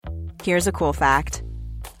Here's a cool fact.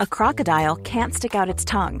 A crocodile can't stick out its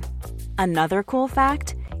tongue. Another cool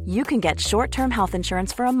fact, you can get short-term health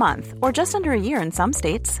insurance for a month or just under a year in some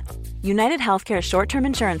states. United Healthcare short-term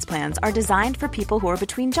insurance plans are designed for people who are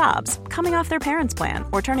between jobs, coming off their parents' plan,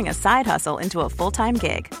 or turning a side hustle into a full-time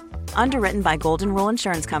gig. Underwritten by Golden Rule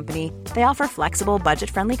Insurance Company, they offer flexible,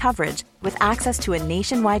 budget-friendly coverage with access to a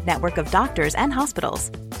nationwide network of doctors and hospitals.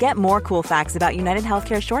 Get more cool facts about United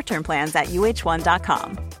Healthcare short-term plans at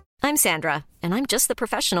uh1.com. I'm Sandra, and I'm just the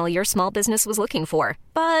professional your small business was looking for.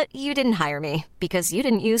 But you didn't hire me because you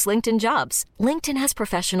didn't use LinkedIn Jobs. LinkedIn has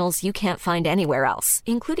professionals you can't find anywhere else,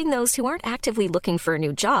 including those who aren't actively looking for a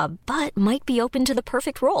new job, but might be open to the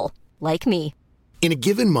perfect role, like me. In a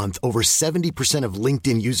given month, over 70% of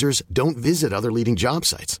LinkedIn users don't visit other leading job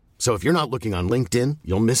sites. So if you're not looking on LinkedIn,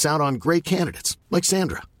 you'll miss out on great candidates like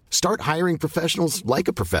Sandra. Start hiring professionals like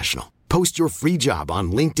a professional. Post your free job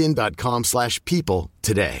on linkedin.com/people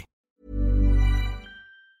today.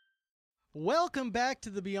 Welcome back to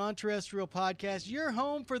the Beyond Terrestrial Podcast, your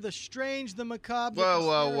home for the strange, the macabre,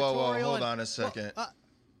 Whoa. Hold on a second.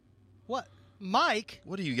 What? Mike?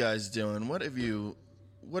 What are you guys doing? What have you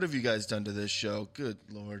guys done to this show? Good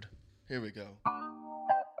Lord. Here we go.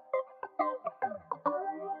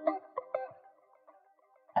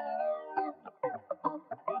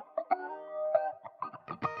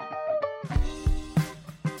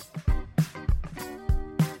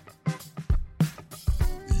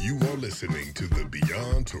 You are listening to the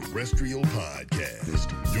Beyond Terrestrial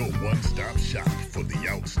Podcast, your one-stop shop for the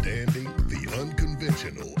outstanding, the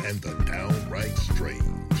unconventional, and the downright strange.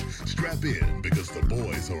 Strap in because the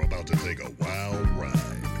boys are about to take a wild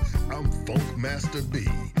ride. I'm Funk Master B,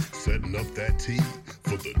 setting up that tea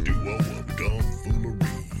for the duo of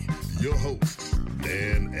Dumbfoolery. Your hosts,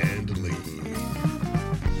 Dan and Lee.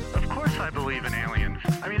 Of course I believe in aliens.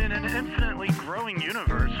 I mean, in an infinitely growing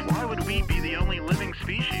universe, why would we be the only living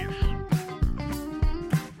species?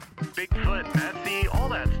 Bigfoot, Nessie, all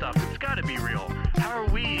that stuff, it's gotta be real. How are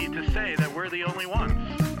we to say that we're the only ones?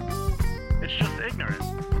 It's just ignorant.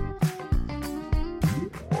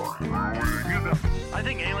 I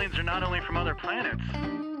think aliens are not only from other planets,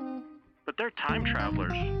 but they're time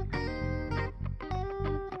travelers.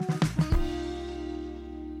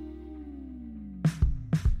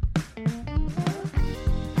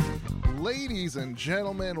 Ladies and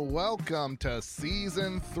gentlemen, welcome to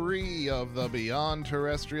Season 3 of the Beyond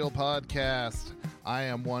Terrestrial Podcast. I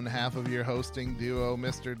am one half of your hosting duo,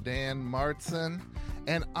 Mr. Dan Martson,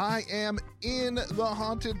 and I am in the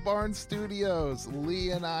Haunted Barn Studios.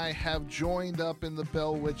 Lee and I have joined up in the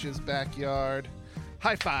Bell Witch's backyard.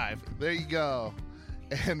 High five. There you go.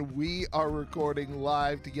 And we are recording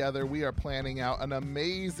live together. We are planning out an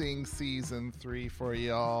amazing Season 3 for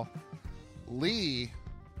y'all. Lee,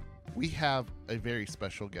 we have a very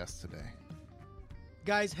special guest today.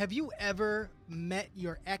 Guys, have you ever met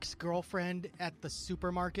your ex-girlfriend at the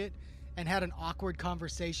supermarket and had an awkward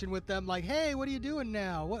conversation with them? Like, hey, what are you doing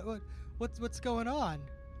now? What's going on?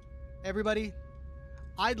 Everybody,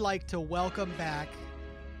 I'd like to welcome back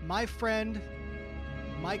my friend,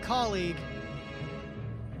 my colleague,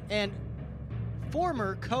 and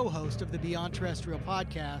former co-host of the Beyond Terrestrial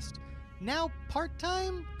Podcast, now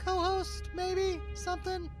part-time co-host, maybe?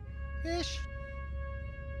 Something-ish?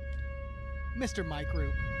 Mr. Mike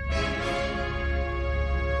Roop.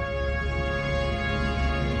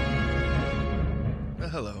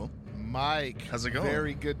 Hello. Mike. How's it going?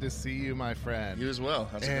 Very good to see you, my friend. You as well.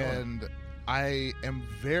 How's it going? And I am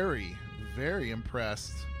very, very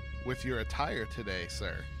impressed with your attire today,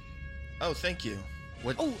 sir. Oh, thank you.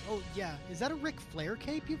 What? Oh, yeah. Is that a Ric Flair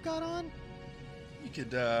cape you've got on? You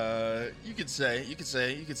could say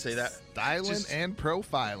that. Styling and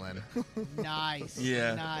profiling. Nice.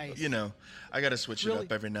 Yeah. Nice. You know, I got to switch it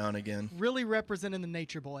up every now and again. Really representing the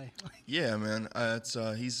nature boy. Yeah, man.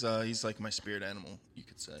 He's like my spirit animal, you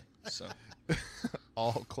could say. So.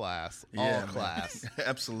 All class. Yeah, all class.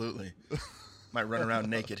 Absolutely. Might run around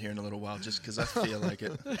naked here in a little while just because I feel like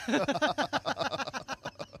it.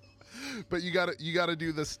 But you gotta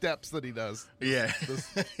do the steps that he does. Yeah.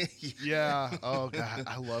 Yeah. Oh God,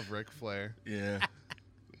 I love Ric Flair. Yeah.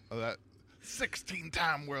 Oh, that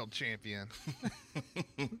 16-time world champion.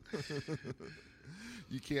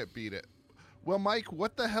 You can't beat it. Well, Mike,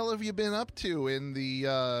 what the hell have you been up to in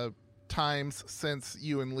the times since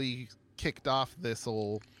you and Lee kicked off this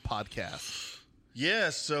old podcast?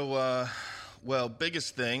 Yeah. So. Well,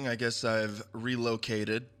 biggest thing, I guess I've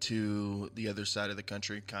relocated to the other side of the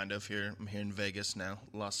country, kind of here. I'm here in Vegas now,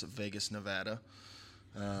 Las Vegas, Nevada.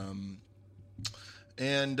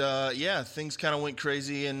 And yeah, things kind of went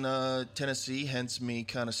crazy in Tennessee, hence me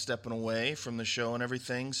kind of stepping away from the show and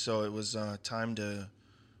everything. So it was time to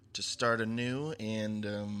start anew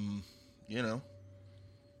and,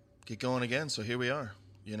 get going again. So here we are,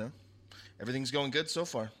 Everything's going good so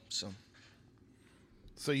far.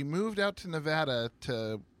 So you moved out to Nevada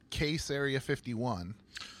to Case Area 51.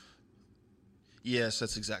 Yes,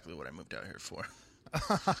 that's exactly what I moved out here for.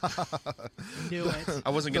 Knew it. I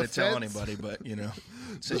wasn't going to tell anybody, but,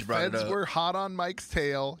 since you brought it Feds up. were hot on Mike's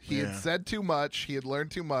tail. He Yeah. had said too much. He had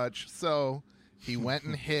learned too much. So he went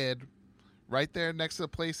and hid right there next to the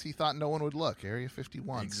place he thought no one would look, Area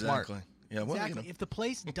 51. Exactly. Smart. Yeah, well, Exactly. If the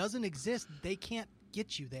place doesn't exist, they can't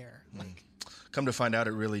get you there. Like, come to find out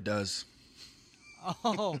it really does.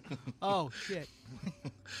 oh, shit.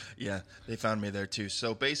 Yeah, they found me there too.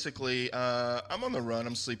 So basically, I'm on the run.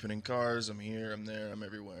 I'm sleeping in cars. I'm here. I'm there. I'm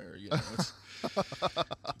everywhere.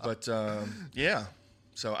 But yeah.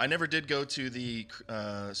 So I never did go to the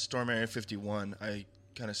Storm Area 51. I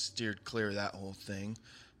kind of steered clear of that whole thing,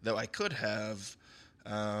 though I could have.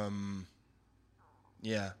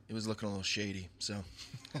 Yeah, it was looking a little shady, so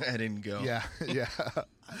I didn't go. Yeah.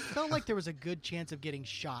 I felt like there was a good chance of getting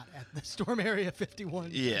shot at the Storm Area 51.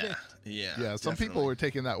 Yeah. Some people were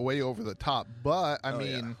taking that way over the top, but I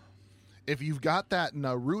mean, if you've got that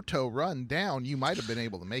Naruto run down, you might have been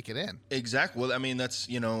able to make it in. Exactly. Well, I mean, that's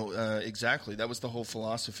exactly. That was the whole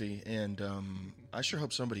philosophy, and I sure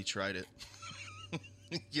hope somebody tried it.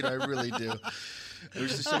 I really do. It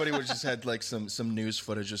was just somebody would just had like some news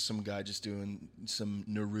footage of some guy just doing some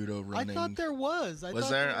Naruto running. I thought there was. Was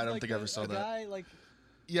there? I don't think I ever saw that. Guy,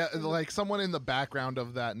 Yeah, like someone in the background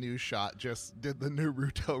of that news shot just did the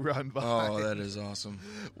Naruto run behind. Oh, that is awesome.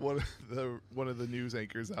 One of the news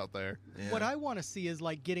anchors out there. Yeah. What I want to see is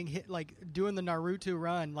like getting hit, like doing the Naruto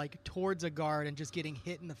run, like towards a guard and just getting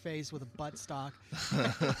hit in the face with a buttstock.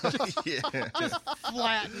 Just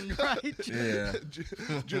flattened, right? Yeah.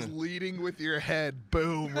 Just leading with your head,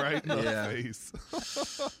 boom, right in the face.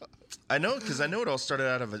 I know, because I know it all started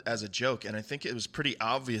out as a joke, and I think it was pretty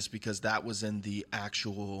obvious because that was in the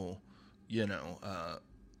actual,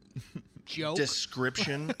 Joke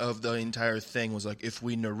description of the entire thing was like, if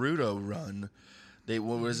we Naruto run, they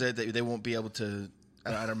won't be able to.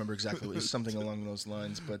 I don't remember exactly. It was something along those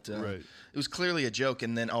lines, but right. It was clearly a joke.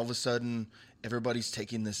 And then all of a sudden, everybody's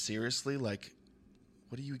taking this seriously. Like,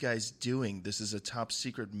 what are you guys doing? This is a top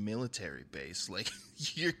secret military base. Like,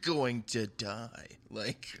 you're going to die.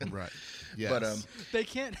 Like, right. Yes. But they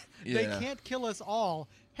can't kill us all.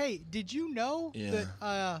 Hey, did you know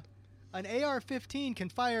that an AR-15 can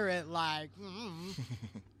fire at like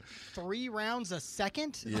 3 rounds a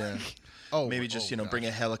second? Yeah. Maybe just bring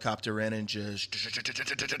a helicopter in and just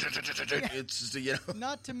it's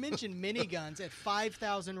Not to mention miniguns at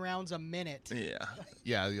 5,000 rounds a minute.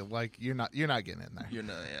 Yeah, like you're not getting in there. You're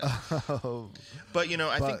not. Yeah. But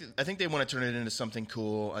I think they want to turn it into something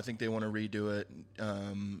cool. I think they want to redo it.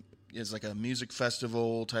 It's like a music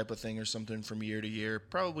festival type of thing or something from year to year.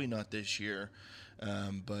 Probably not this year,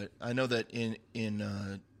 but I know that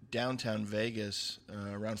in downtown Vegas,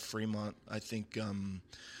 around Fremont, I think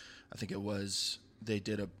it was, they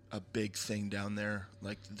did a big thing down there,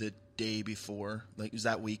 like the day before, like it was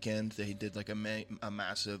that weekend. They did like a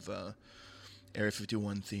massive Area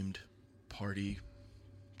 51 themed party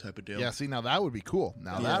type of deal. Yeah, see, now that would be cool.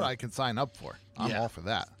 Now that I can sign up for. I'm all for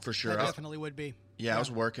that. For sure. That definitely would be. Yeah, I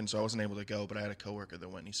was working, so I wasn't able to go, but I had a coworker that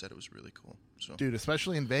went, and he said it was really cool. So, dude,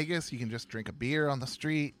 especially in Vegas, you can just drink a beer on the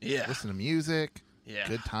street, listen to music. Yeah.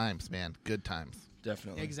 Good times, man. Good times.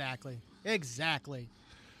 Definitely. Exactly.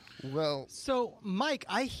 Well, so Mike,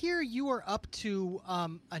 I hear you are up to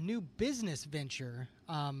a new business venture,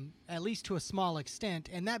 at least to a small extent,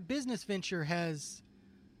 and that business venture has,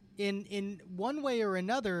 in one way or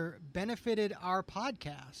another, benefited our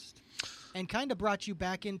podcast and kind of brought you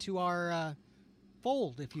back into our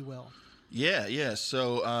fold, if you will. Yeah.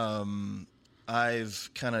 So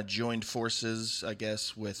I've kind of joined forces, I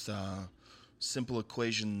guess, with Simple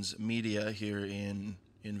Equations Media here in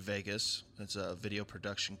Vegas. It's a video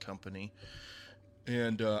production company.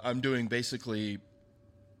 And I'm doing basically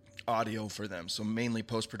audio for them. So mainly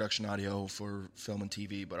post-production audio for film and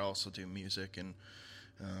TV, but I also do music and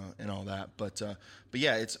all that. But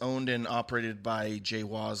yeah, it's owned and operated by Jay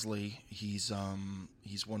Wasley. He's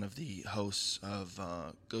one of the hosts of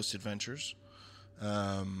Ghost Adventures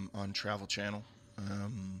on Travel Channel.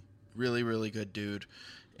 Really, really good dude,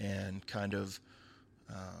 and kind of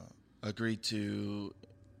agreed to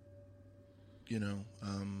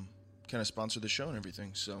kind of sponsor the show and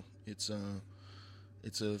everything. So it's a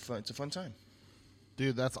fun time.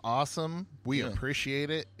 Dude, that's awesome. We appreciate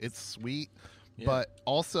it. It's sweet. But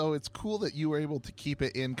also, it's cool that you were able to keep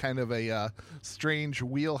it in kind of a strange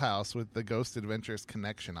wheelhouse with the Ghost Adventures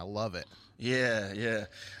connection. I love it. Yeah.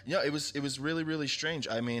 It was really, really strange.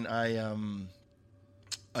 I mean,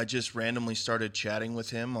 I just randomly started chatting with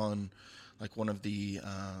him on like one of the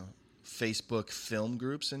Facebook film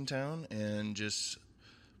groups in town, and just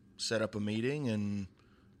set up a meeting, and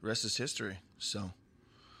the rest is history. So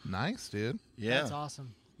nice, dude. Yeah, that's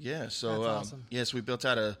awesome. Yeah, so That's awesome. Yes, we built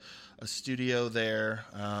out a studio there,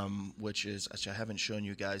 which I haven't shown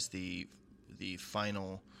you guys the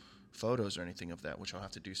final photos or anything of that, which I'll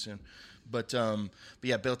have to do soon. But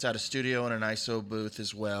yeah, built out a studio and an ISO booth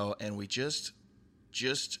as well, and we just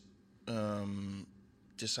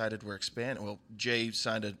decided we're expanding. Well, Jay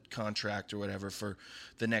signed a contract or whatever for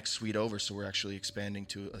the next suite over, so we're actually expanding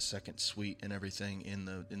to a second suite and everything in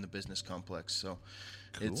the business complex. So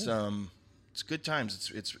cool. It's good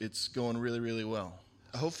times. It's going really, really well.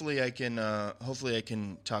 Hopefully I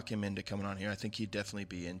can talk him into coming on here. I think he'd definitely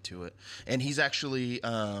be into it. And he's actually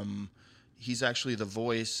the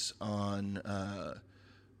voice on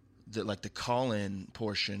the call-in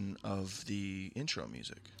portion of the intro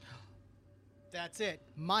music. That's it.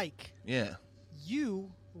 Mike. Yeah.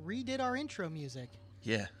 You redid our intro music.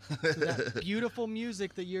 Yeah. So that beautiful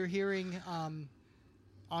music that you're hearing on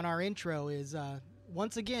our intro is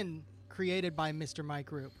once again created by Mr.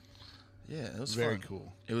 Mike Roop. Yeah, it was very fun.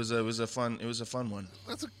 cool. It was a fun one.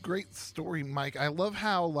 That's a great story, Mike. I love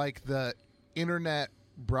how like the internet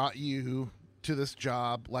brought you to this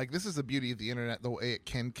job. Like, this is the beauty of the internet, the way it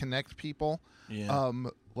can connect people. Yeah.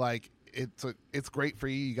 Like it's great for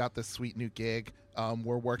you. You got this sweet new gig.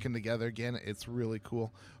 We're working together again. It's really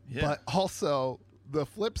cool. Yeah. But also the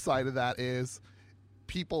flip side of that is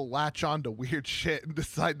people latch on to weird shit and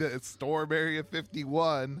decide to storm Area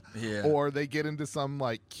 51, or they get into some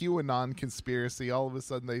like QAnon conspiracy. All of a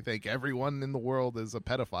sudden they think everyone in the world is a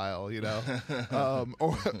pedophile, you know,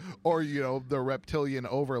 or you know, the reptilian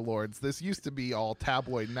overlords. This used to be all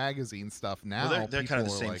tabloid magazine stuff. Now they're kind of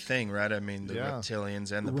the same thing, right? I mean, the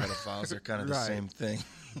reptilians and the pedophiles are kind of the same thing.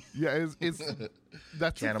 Yeah, it's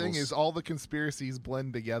that's Cannibals. The thing is, all the conspiracies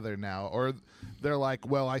blend together now. Or they're like,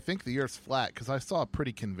 well, I think the Earth's flat because I saw a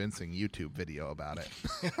pretty convincing YouTube video about it.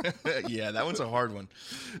 Yeah, that one's a hard one.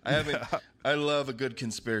 I love a good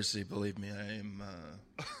conspiracy, believe me. I am,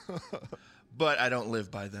 but I don't live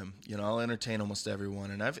by them. You know, I'll entertain almost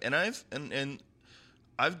everyone, and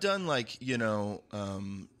I've done like, you know,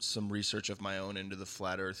 some research of my own into the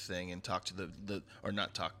flat Earth thing, and talked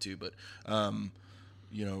to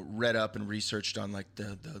you know, read up and researched on like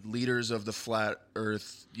the leaders of the flat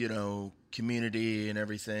Earth, you know, community and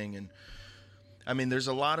everything. And I mean, there's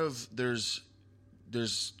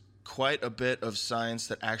quite a bit of science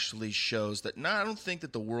that actually shows that, I don't think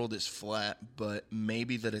that the world is flat, but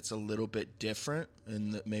maybe that it's a little bit different,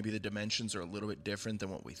 and that maybe the dimensions are a little bit different than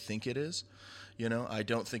what we think it is. You know, I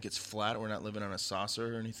don't think it's flat. We're not living on a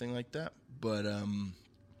saucer or anything like that. But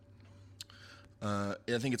I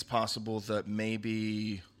think it's possible that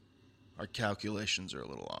maybe our calculations are a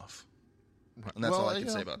little off. And that's all I can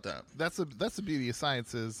say about that. That's the beauty of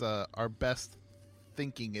science is our best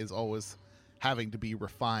thinking is always having to be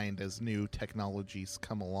refined as new technologies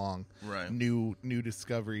come along. Right. New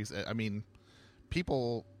discoveries. I mean,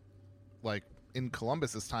 people like in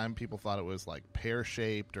Columbus's time, people thought it was like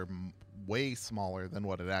pear-shaped or way smaller than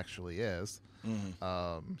what it actually is.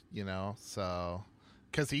 Mm-hmm. You know, so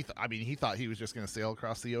because he thought he was just going to sail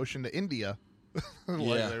across the ocean to India.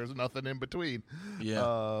 Like there was nothing in between.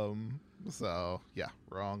 Yeah. So yeah,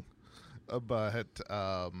 wrong. But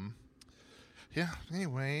yeah.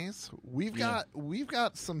 Anyways, we've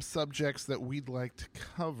got some subjects that we'd like to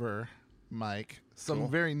cover, Mike. Some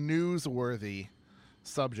very newsworthy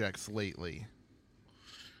subjects lately.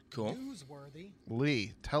 Cool. Newsworthy.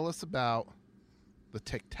 Lee, tell us about the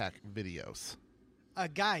Tic Tac videos.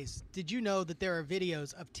 Guys, did you know that there are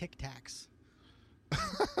videos of Tic Tacs?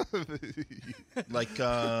 Like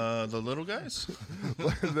the little guys?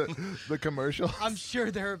 the commercial? I'm sure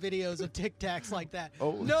there are videos of Tic Tacs like that.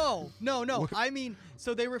 Oh. No. I mean,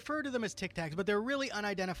 so they refer to them as Tic Tacs, but they're really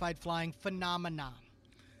unidentified flying phenomena.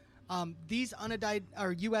 These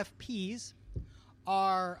UFPs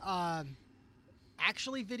are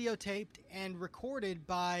actually videotaped and recorded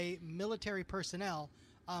by military personnel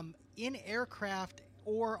in aircraft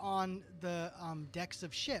or on the decks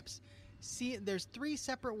of ships. See, there's 3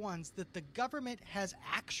 separate ones that the government has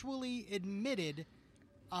actually admitted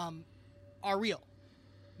are real,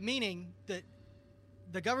 meaning that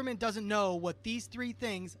the government doesn't know what these 3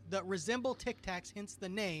 things that resemble Tic Tacs, hence the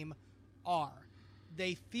name, are.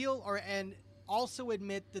 They feel and also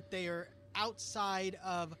admit that they are outside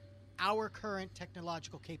of our current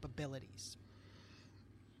technological capabilities.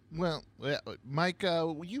 Well, Mike,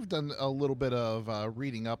 you've done a little bit of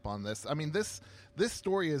reading up on this. I mean, this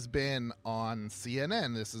story has been on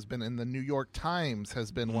CNN. This has been in the New York Times,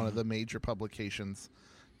 has been one of the major publications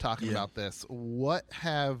talking about this. What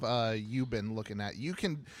have you been looking at? You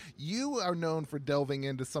are known for delving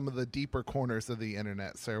into some of the deeper corners of the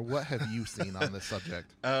internet, sir. What have you seen on this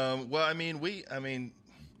subject? Well, I mean,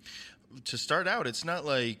 to start out, it's not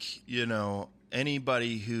like,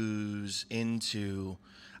 anybody who's into,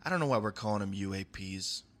 I don't know why we're calling them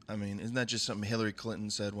UAPs. I mean, isn't that just something Hillary Clinton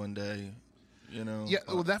said one day? Yeah,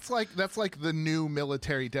 well, that's like the new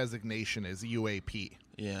military designation is UAP.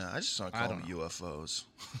 Yeah, I just want to call them UFOs.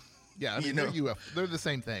 Yeah, I mean, they're the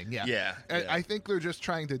same thing. Yeah. I think they're just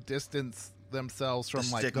trying to distance themselves from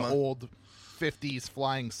the old 50s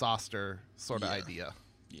flying saucer sort of idea.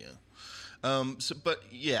 Yeah. But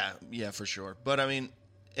for sure. But I mean,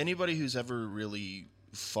 anybody who's ever really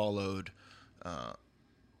followed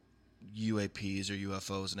UAPs or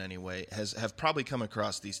UFOs in any way have probably come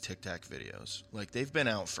across these Tic Tac videos. Like, they've been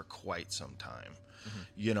out for quite some time.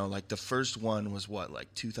 Mm-hmm. Like the first one was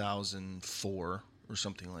 2004 or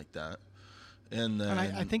something like that. And then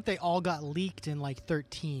I think they all got leaked in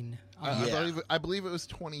 2013. I believe it was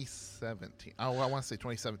 2017. Oh, I want to say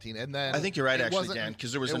 2017. And then I think you're right, actually, Dan,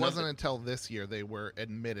 because there was wasn't until this year they were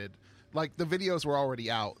admitted. Like, the videos were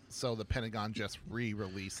already out, so the Pentagon just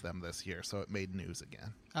re-released them this year, so it made news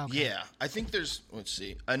again. Okay. Yeah, I think there's, let's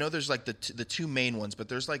see. I know there's the two main ones, but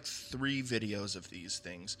there's 3 videos of these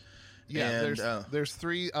things. Yeah, and, there's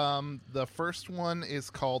 3. The first one is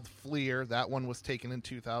called FLIR. That one was taken in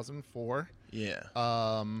 2004. Yeah.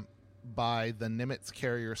 By the Nimitz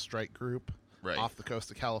Carrier Strike Group off the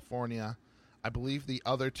coast of California. I believe the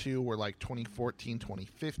other 2 were 2014,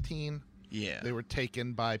 2015. Yeah. They were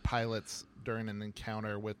taken by pilots during an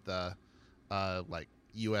encounter with the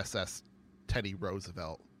USS Teddy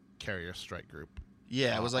Roosevelt Carrier Strike Group.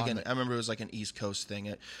 Yeah, it was I remember it was an East Coast thing.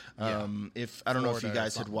 If I don't know if you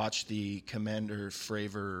guys had watched the Commander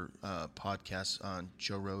Fravor podcast on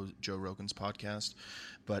Joe Rogan's podcast,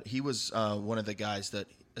 but he was one of the guys that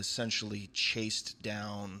essentially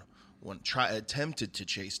attempted to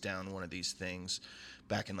chase down one of these things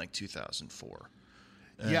back in 2004.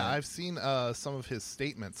 Yeah, I've seen some of his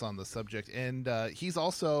statements on the subject, and he's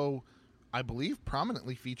also, I believe,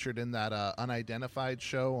 prominently featured in that Unidentified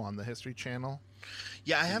show on the History Channel.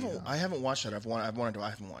 Yeah, I haven't watched that. I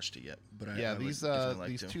haven't watched it yet. But these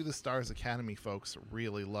To the Stars Academy folks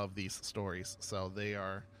really love these stories, so they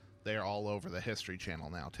are all over the History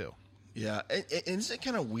Channel now too. Yeah, and isn't it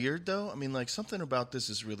kind of weird though? I mean, something about this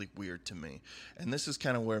is really weird to me, and this is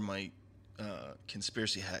kind of where my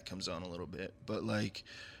conspiracy hat comes on a little bit. But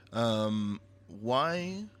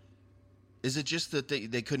why? Is it just that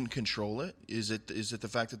they couldn't control it? Is it the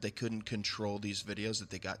fact that they couldn't control these videos, that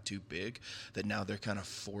they got too big, that now they're kind of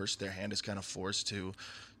forced, their hand is kind of forced to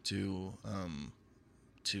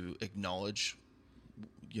acknowledge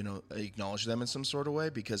them in some sort of way?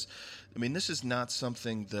 Because, I mean, this is not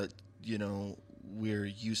something that, we're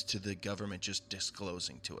used to the government just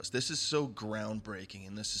disclosing to us. This is so groundbreaking,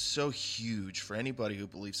 and this is so huge for anybody who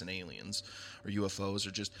believes in aliens or UFOs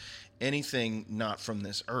or just anything not from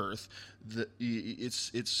this earth.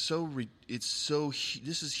 This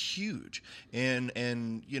is huge, and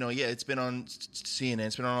it's been on CNN,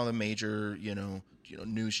 it's been on all the major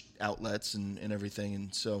news outlets and everything,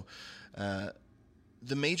 and so.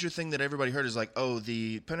 The major thing that everybody heard is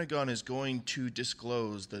the Pentagon is going to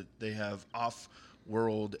disclose that they have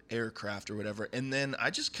off-world aircraft or whatever. And then I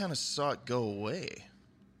just kind of saw it go away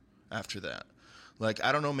after that.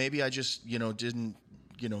 I don't know, maybe I just, didn't,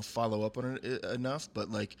 follow up on it enough. But,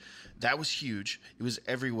 that was huge. It was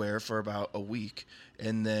everywhere for about a week.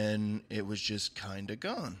 And then it was just kind of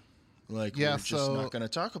gone. We're just not going to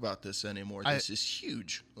talk about this anymore. This is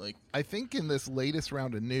huge. I think in this latest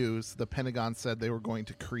round of news, the Pentagon said they were going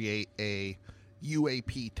to create a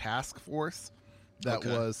UAP task force that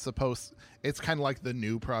was supposed. It's kind of like the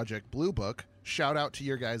new Project Blue Book. Shout out to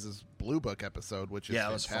your guys' Blue Book episode, which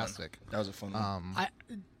is fantastic. That was a fun one.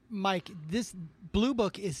 Mike, this Blue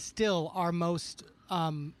Book is still our most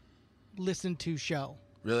listened to show.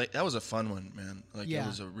 Really? That was a fun one, man. It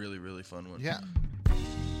was a really, really fun one. Yeah.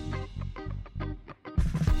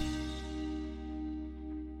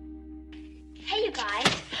 Hey, you guys.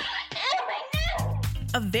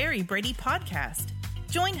 A Very Brady podcast.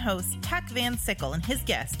 Join host Tack Van Sickle and his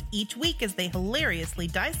guest each week as they hilariously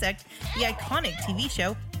dissect the iconic TV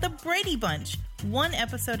show The Brady Bunch, one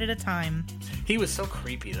episode at a time. He was so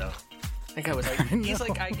creepy, though. That guy was like, he's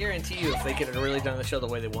like, I guarantee you, if they could have really done the show the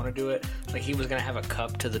way they want to do it, like he was gonna have a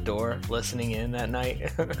cup to the door, listening in that night in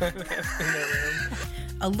their room.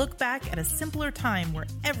 A look back at a simpler time where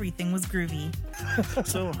everything was groovy.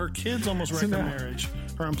 So her kids almost wrecked her marriage.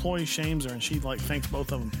 Her employee shames her, and she like thanks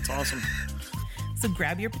both of them. It's awesome. So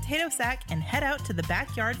grab your potato sack and head out to the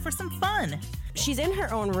backyard for some fun. She's in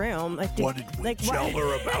her own room. Like, What did we tell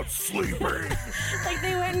her about sleeping? Like,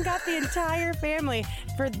 they went and got the entire family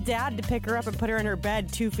for Dad to pick her up and put her in her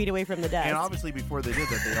bed 2 feet away from the desk. And obviously, before they did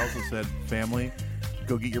that, they also said, family,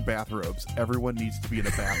 go get your bathrobes. Everyone needs to be in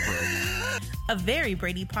a bathrobe. A Very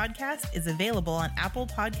Brady podcast is available on Apple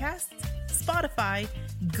Podcasts, Spotify,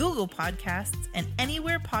 Google Podcasts, and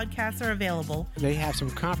anywhere podcasts are available. They have some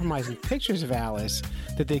compromising pictures of Alice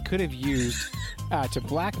that they could have used to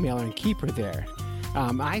blackmail her and keep her there.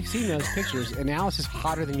 I've seen those pictures, and Alice is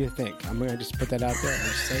hotter than you think. I'm going to just put that out there and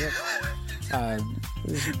just say it.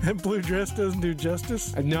 That blue dress doesn't do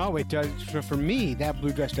justice? No, it does. For me, that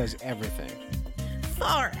blue dress does everything.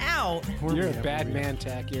 Far out. You're a bad man,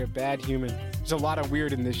 Tack. You're a bad human. There's a lot of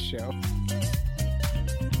weird in this show.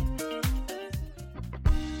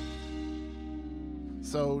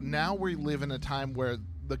 So now we live in a time where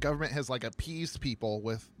the government has like appeased people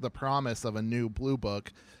with the promise of a new blue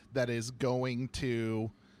book that is going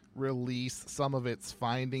to release some of its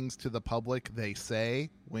findings to the public. They say,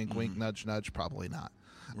 wink, wink, nudge, nudge, probably not.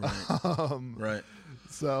 Right. Right.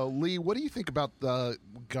 So, Lee, what do you think about the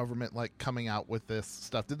government like coming out with this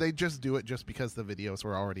stuff? Did they just do it just because the videos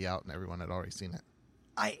were already out and everyone had already seen it?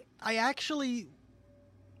 I'm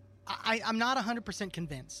not 100%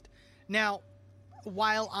 convinced. Now,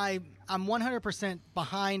 while I'm 100%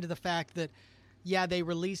 behind the fact that, yeah, they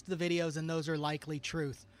released the videos and those are likely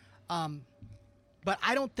truth, but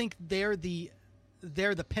I don't think they're the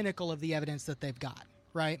pinnacle of the evidence that they've got,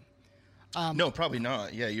 right? No, probably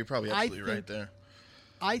not. Yeah, you're probably absolutely right there.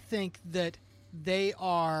 I think that they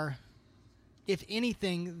are, if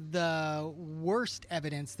anything, the worst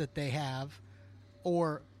evidence that they have,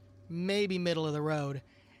 or maybe middle of the road.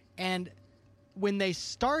 And when they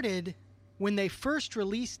first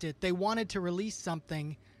released it, they wanted to release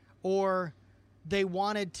something, or they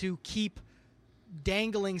wanted to keep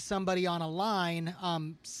dangling somebody on a line,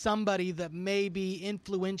 somebody that may be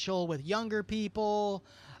influential with younger people,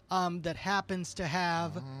 that happens to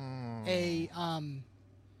have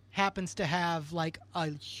like a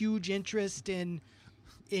huge interest in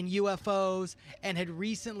UFOs, and had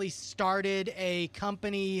recently started a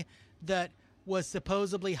company that was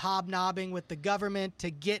supposedly hobnobbing with the government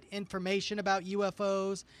to get information about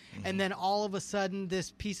UFOs. And then all of a sudden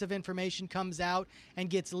this piece of information comes out and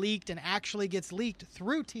gets leaked, and actually gets leaked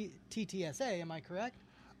through TTSA. Am I correct?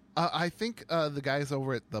 I think the guys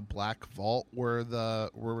over at the Black Vault were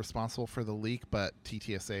responsible for the leak, but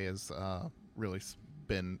TTSA has really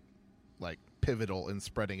been like pivotal in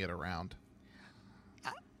spreading it around.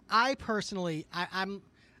 I personally,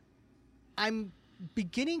 I'm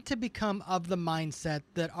beginning to become of the mindset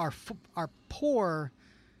that our poor,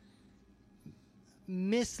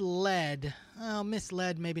 misled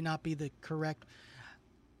maybe not be the correct.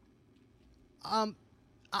 I'm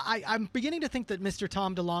beginning to think that Mr.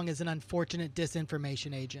 Tom DeLonge is an unfortunate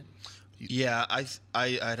disinformation agent. Yeah,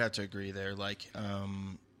 I'd have to agree there. Like,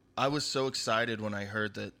 I was so excited when I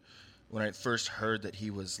first heard that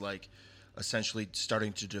he was like essentially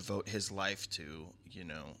starting to devote his life to,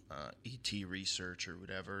 ET research or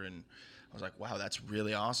whatever. And I was like, wow, that's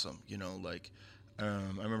really awesome. I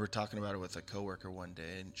remember talking about it with a coworker one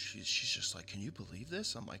day, and she's just like, can you believe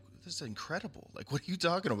this? I'm like, this is incredible. Like, what are you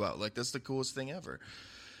talking about? Like, that's the coolest thing ever.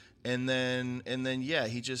 And then yeah,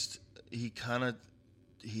 he just kind of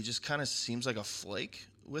seems like a flake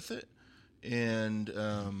with it. And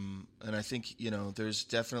I think, there's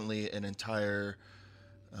definitely an entire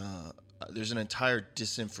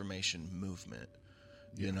disinformation movement,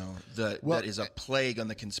 that is a plague on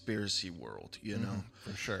the conspiracy world,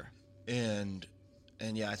 for sure. And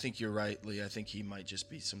yeah, I think you're right, Lee. I think he might just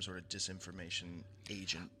be some sort of disinformation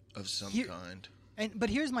agent of some kind. But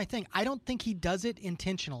here's my thing. I don't think he does it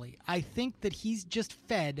intentionally. I think that he's just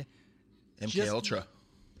fed MK Ultra.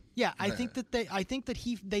 Yeah, I think that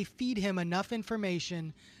they feed him enough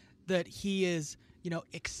information that he is,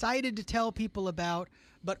 excited to tell people about,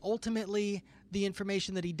 but ultimately the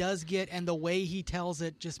information that he does get and the way he tells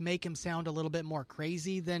it just make him sound a little bit more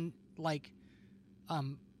crazy than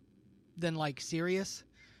serious.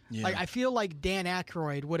 Yeah. Like, I feel like Dan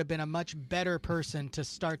Aykroyd would have been a much better person to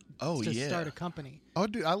start a company. Oh,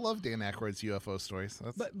 dude, I love Dan Aykroyd's UFO stories.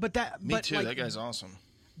 Me too. That guy's awesome.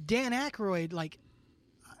 Dan Aykroyd,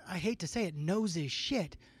 I hate to say it, knows his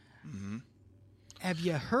shit. Mm-hmm. Have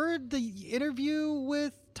you heard the interview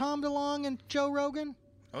with Tom DeLonge and Joe Rogan?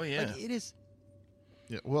 Oh, yeah. Like, it is.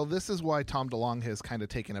 Yeah, well, this is why Tom DeLonge has kind of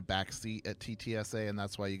taken a back seat at TTSA, and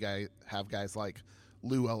that's why you guys have guys like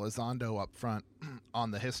Lou Elizondo up front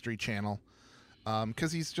on the History Channel,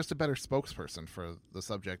 because he's just a better spokesperson for the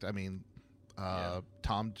subject. I mean,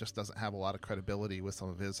 Tom just doesn't have a lot of credibility with some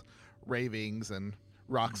of his ravings and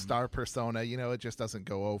rock star persona. You know, it just doesn't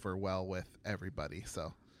go over well with everybody.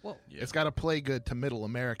 So it's got to play good to middle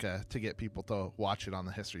America to get people to watch it on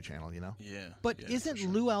the History Channel, you know? Yeah. But isn't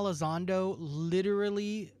Lou Elizondo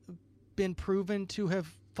literally been proven to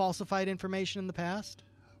have falsified information in the past?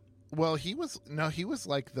 Well, he was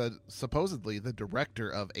like supposedly the director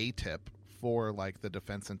of ATIP for like the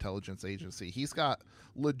Defense Intelligence Agency. He's got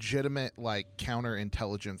legitimate like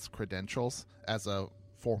counterintelligence credentials as a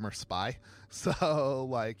former spy. So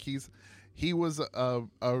like he was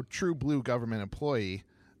a true blue government employee.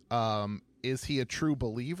 Is he a true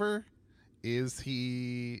believer? Is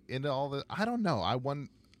he into all the? I don't know.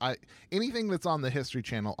 Anything that's on the History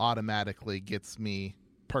Channel automatically gets me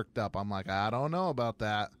perked up. I'm like, I don't know about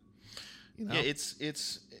that. You know? Yeah,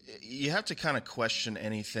 it's you have to kind of question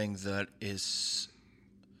anything that is.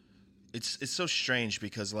 It's so strange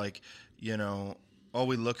because, like, you know, all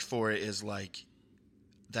we look for is like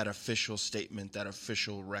that official statement, that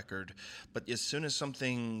official record. But as soon as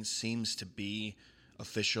something seems to be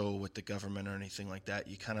official with the government or anything like that,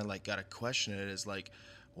 you kind of like got to question it as like,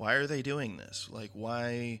 why are they doing this? Like,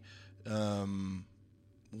 why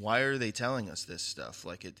are they telling us this stuff?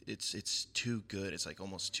 Like, it's too good. It's like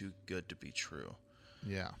almost too good to be true.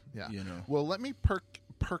 Yeah. You know. Well, let me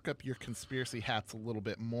perk up your conspiracy hats a little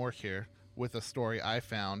bit more here with a story I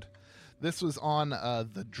found. This was on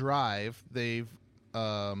The Drive. They've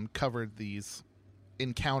covered these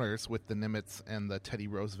encounters with the Nimitz and the Teddy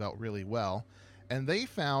Roosevelt really well, and they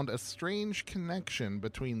found a strange connection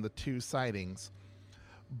between the two sightings.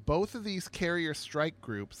 Both of these carrier strike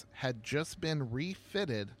groups had just been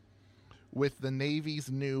refitted with the Navy's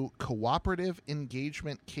new cooperative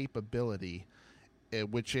engagement capability,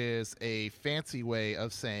 which is a fancy way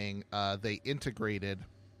of saying they integrated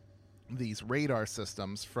these radar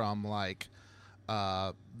systems from like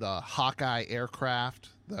the Hawkeye aircraft,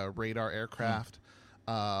 the radar aircraft,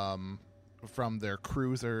 from their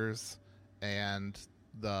cruisers and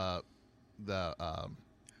the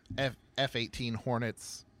F-18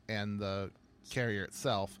 Hornets and the carrier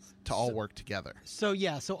itself to all work together. So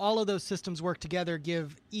all of those systems work together,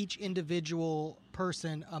 give each individual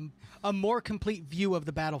person a more complete view of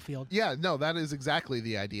the battlefield. Yeah, no, that is exactly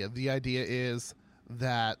the idea. The idea is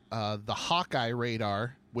that the Hawkeye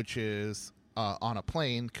radar, which is on a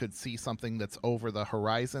plane, could see something that's over the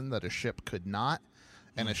horizon that a ship could not,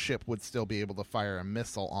 and a ship would still be able to fire a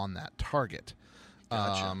missile on that target.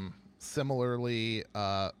 Gotcha. Similarly,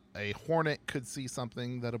 a Hornet could see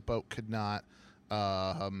something that a boat could not.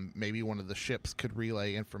 Maybe one of the ships could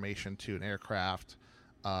relay information to an aircraft.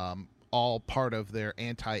 All part of their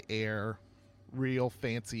anti-air, real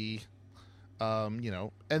fancy,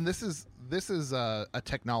 And this is a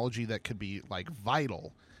technology that could be like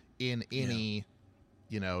vital in any,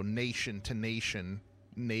 nation to nation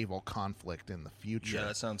naval conflict in the future. Yeah,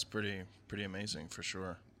 that sounds pretty amazing for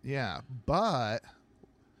sure. Yeah, but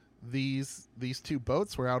these two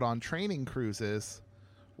boats were out on training cruises.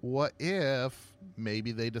 What if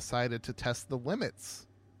maybe they decided to test the limits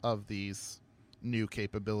of these new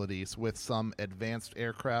capabilities with some advanced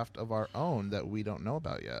aircraft of our own that we don't know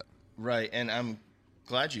about yet? Right, and I'm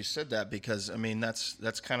glad you said that because, I mean,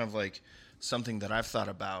 that's kind of like something that I've thought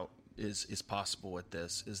about is possible with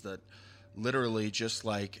this, is that literally just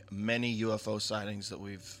like many UFO sightings that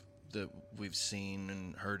we've seen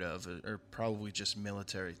and heard of are probably just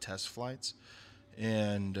military test flights.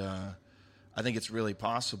 And I think it's really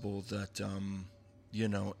possible that,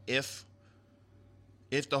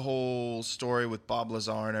 if the whole story with Bob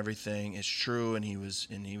Lazar and everything is true, and he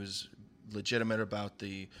was legitimate about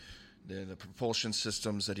the propulsion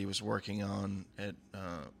systems that he was working on at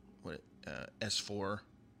S4,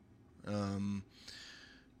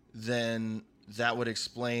 then that would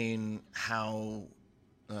explain how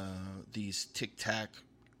these Tic Tac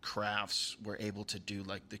crafts were able to do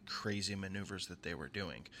like the crazy maneuvers that they were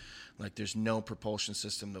doing. Like, there's no propulsion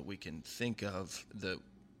system that we can think of that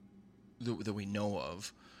we know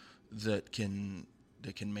of that can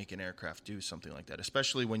make an aircraft do something like that,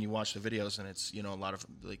 especially when you watch the videos and it's, a lot of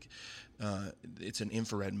like it's an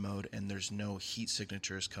infrared mode and there's no heat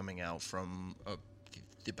signatures coming out from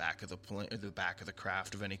the back of the plane, or the back of the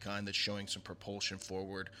craft of any kind that's showing some propulsion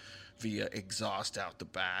forward via exhaust out the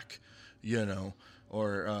back,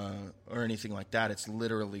 or anything like that. It's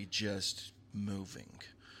literally just moving,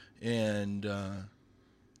 and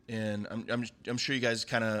I'm sure you guys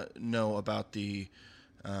kind of know about the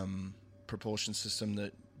propulsion system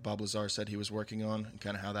that Bob Lazar said he was working on, and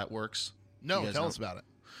kind of how that works. No, tell us about it.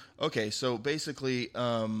 Okay, so basically,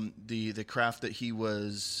 the craft that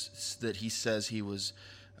he says he was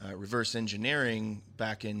reverse engineering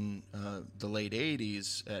back in the late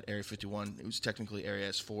 80s at Area 51. It was technically Area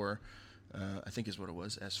S4, I think is what it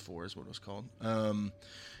was. S4 is what it was called.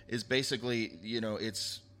 Is basically,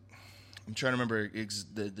 it's, I'm trying to remember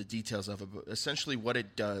the details of it, but essentially what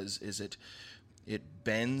it does is it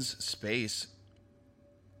bends space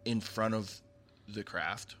in front of the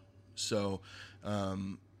craft. So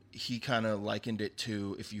he kind of likened it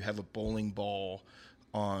to if you have a bowling ball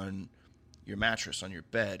on your mattress on your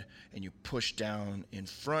bed and you push down in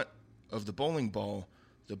front of the bowling ball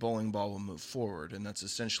will move forward, and that's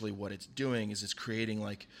essentially what it's doing. Is it's creating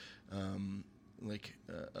like a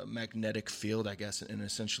magnetic field, I guess, and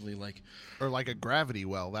essentially or like a gravity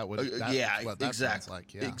well. That would what that sounds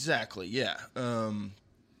like. Yeah, exactly. Yeah,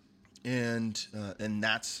 and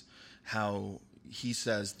that's how he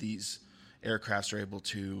says these aircrafts are able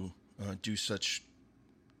to do such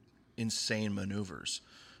insane maneuvers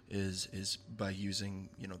is by using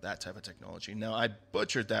that type of technology. Now I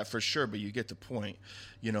butchered that for sure, but you get the point,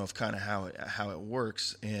 of kind of how it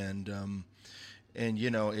works, and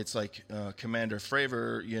it's like Commander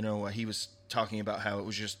Fravor, he was talking about how it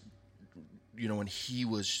was just when he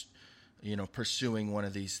was pursuing one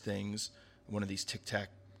of these things, one of these Tic Tac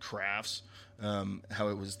crafts, how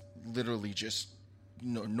it was literally just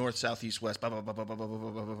north, south, east, west, blah, blah, blah, blah, blah, blah, blah,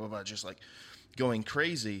 blah, blah, blah, blah, just like going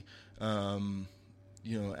crazy.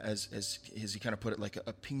 As he kind of put it, like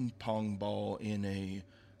a ping pong ball in a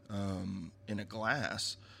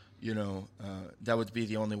glass. That would be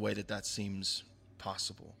the only way that seems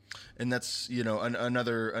possible. And that's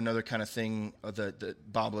another kind of thing that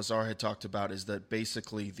Bob Lazar had talked about, is that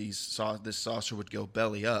basically this saucer would go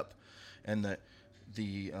belly up, and that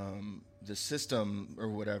the system or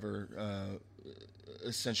whatever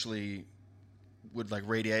essentially would like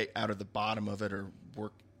radiate out of the bottom of it or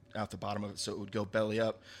work out the bottom of it, so it would go belly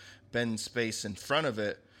up, bend space in front of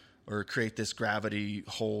it, or create this gravity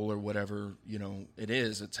hole or whatever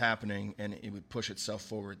it's happening, and it would push itself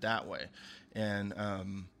forward that way. And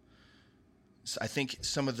so I think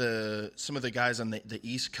some of the guys on the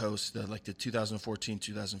East Coast, like the 2014,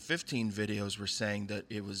 2015 videos, were saying that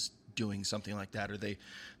it was doing something like that, or they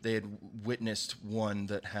had witnessed one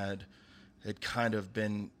that had kind of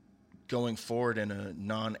been going forward in a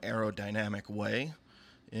non-aerodynamic way,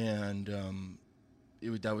 and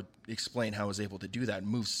that would explain how it was able to do that and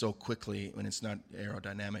move so quickly when it's not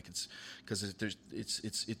aerodynamic. It's because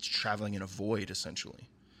it's traveling in a void, essentially.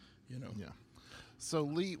 Yeah. So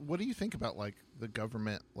Lee, what do you think about like the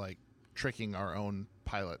government like tricking our own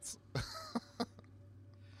pilots?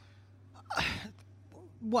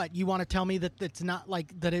 What, you want to tell me that it's not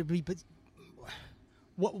like that? It would be.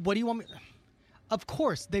 What do you want me? Of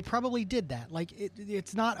course, they probably did that. Like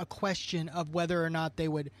it's not a question of whether or not they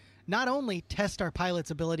would not only test our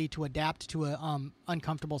pilots' ability to adapt to a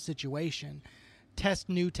uncomfortable situation, test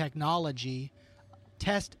new technology,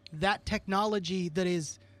 test that technology that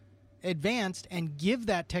is advanced, and give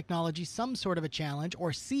that technology some sort of a challenge,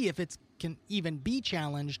 or see if it can even be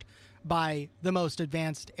challenged by the most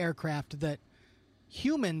advanced aircraft that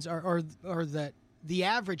humans or that the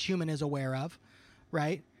average human is aware of,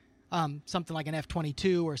 right? Something like an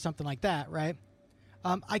F-22 or something like that, right?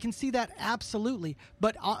 I can see that absolutely,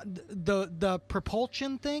 but the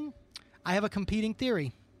propulsion thing, I have a competing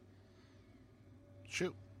theory.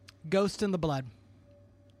 Shoot. Ghost in the blood.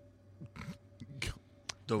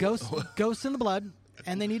 Ghost in the blood,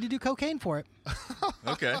 and they need to do cocaine for it.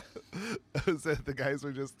 Okay. The guys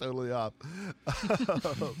were just totally off.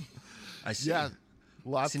 I see. Yeah.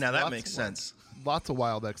 That makes sense. Lots of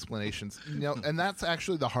wild explanations. And that's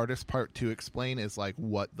actually the hardest part to explain, is like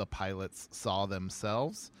what the pilots saw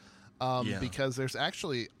themselves. Because there's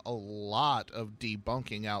actually a lot of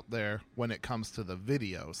debunking out there when it comes to the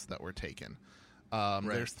videos that were taken. Right.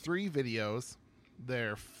 There's 3 videos.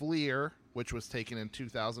 They're FLIR, which was taken in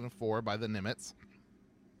 2004 by the Nimitz.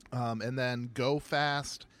 And then Go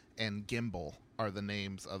Fast and Gimbal are the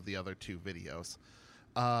names of the other 2 videos.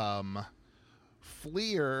 FLIR,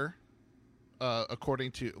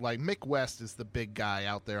 according to, like, Mick West is the big guy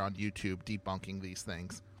out there on YouTube debunking these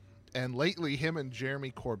things. And lately, him and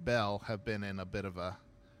Jeremy Corbell have been in a bit of a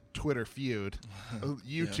Twitter feud,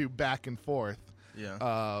 YouTube back and forth,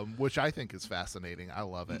 which I think is fascinating. I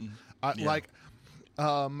love it.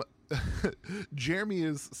 Jeremy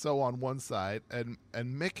is so on one side, and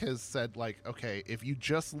Mick has said, like, okay, if you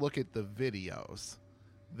just look at the videos,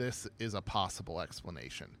 this is a possible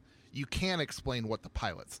explanation. You can't explain what the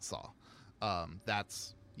pilots saw.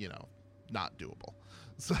 That's, not doable.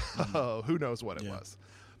 So who knows what it was.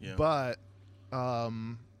 Yeah. But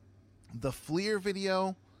the FLIR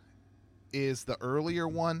video is the earlier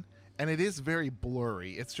one, and it is very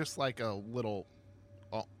blurry. It's just like a little,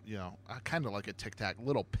 kind of like a Tic Tac,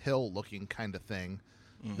 little pill-looking kind of thing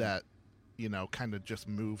that, kind of just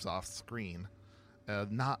moves off screen.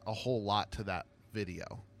 Not a whole lot to that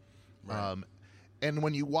video. Right. And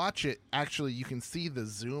when you watch it, actually, you can see the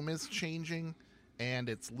zoom is changing, and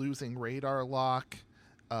it's losing radar lock.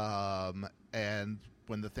 And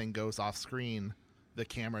when the thing goes off screen, the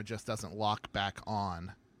camera just doesn't lock back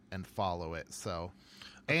on and follow it. So,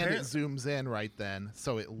 and it zooms in right then,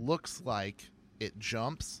 so it looks like it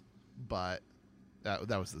jumps, but that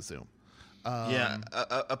was the zoom.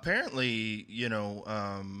 Apparently,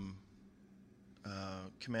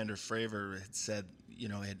 Commander Fravor had said,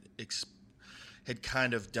 had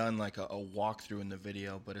kind of done like a walkthrough in the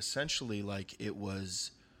video, but essentially like it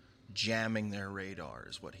was jamming their radar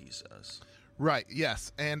is what he says. Right,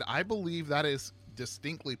 yes. And I believe that is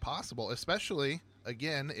distinctly possible, especially,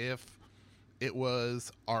 again, if it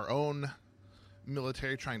was our own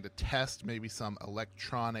military trying to test maybe some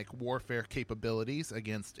electronic warfare capabilities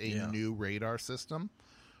against a new radar system,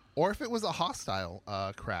 or if it was a hostile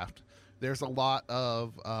craft. There's a lot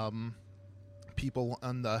of people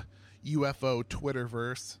on the UFO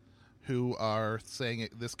Twitterverse who are saying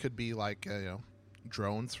this could be like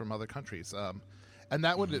drones from other countries, and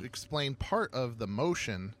that would explain part of the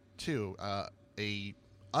motion too. A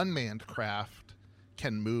unmanned craft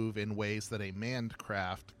can move in ways that a manned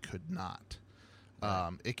craft could not.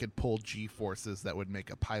 It could pull G-forces that would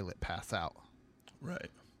make a pilot pass out.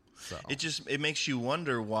 Right. So it makes you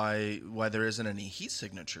wonder why there isn't any heat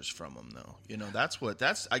signatures from them, though.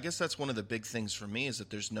 I guess that's one of the big things for me is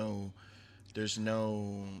that there's no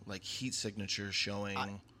like heat signature showing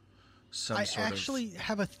I actually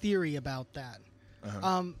have a theory about that.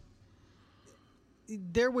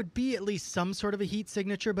 There would be at least some sort of a heat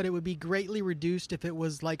signature, but it would be greatly reduced if it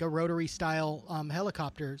was like a rotary style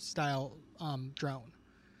helicopter style drone.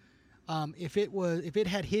 If it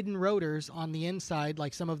had hidden rotors on the inside,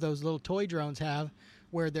 like some of those little toy drones have,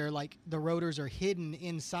 where they're like the rotors are hidden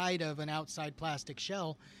inside of an outside plastic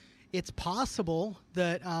shell, it's possible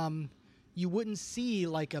that you wouldn't see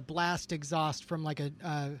like a blast exhaust from like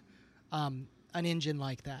an engine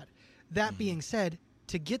like that. That being said,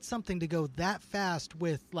 to get something to go that fast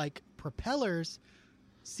with like propellers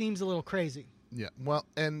seems a little crazy. Yeah. Well,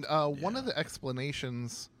 and one of the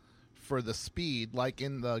explanations for the speed, like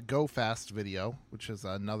in the Go Fast video, which is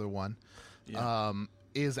another one,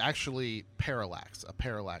 is actually parallax, a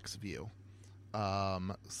parallax view.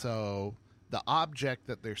 So the object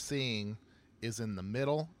that they're seeing is in the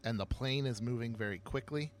middle, and the plane is moving very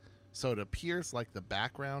quickly. So it appears like the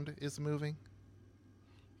background is moving.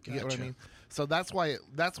 You get what I mean? So that's why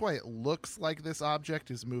it looks like this object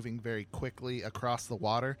is moving very quickly across the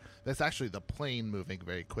water. That's actually the plane moving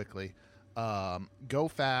very quickly. Go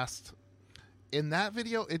Fast. In that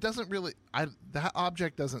video, it doesn't really. That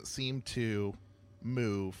object doesn't seem to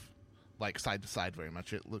move like side to side very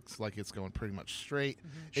much. It looks like it's going pretty much straight.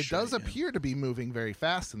 It does appear to be moving very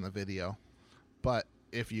fast in the video, but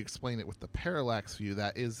if you explain it with the parallax view,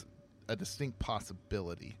 that is a distinct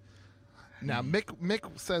possibility. Now,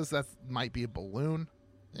 Mick says that might be a balloon.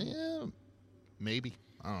 Yeah, maybe.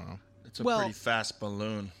 I don't know. It's a pretty fast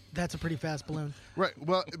balloon. That's a pretty fast balloon. Right.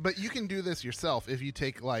 Well, but you can do this yourself if you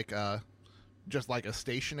take like just like a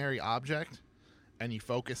stationary object and you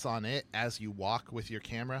focus on it as you walk with your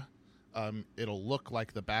camera. It'll look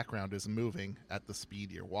like the background is moving at the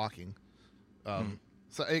speed you're walking.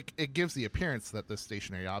 So it gives the appearance that the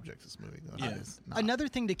stationary object is moving. Yeah. Another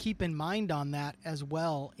thing to keep in mind on that as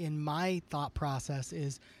well, in my thought process,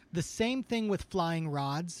 is the same thing with flying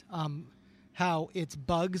rods. How it's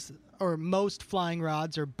bugs, or most flying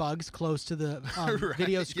rods are bugs close to the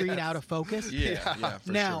video screen out of focus. Yeah,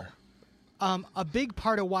 for now, sure. A big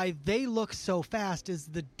part of why they look so fast is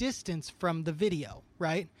the distance from the video,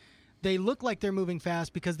 right? They look like they're moving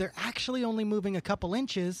fast because they're actually only moving a couple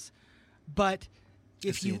inches, but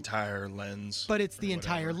it's the entire lens. But it's the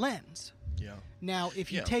entire lens. Yeah. Now,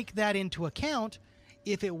 if you take that into account,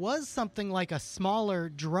 if it was something like a smaller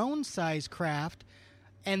drone-size craft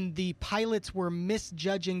and the pilots were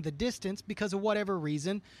misjudging the distance because of whatever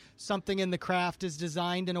reason, something in the craft is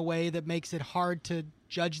designed in a way that makes it hard to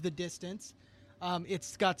judge the distance.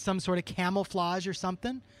 It's got some sort of camouflage or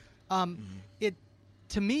something.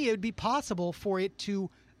 to me, it would be possible for it to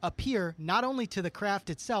appear not only to the craft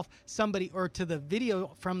itself, or to the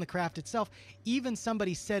video from the craft itself, even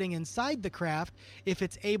somebody sitting inside the craft, if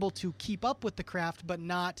it's able to keep up with the craft but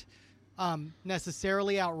not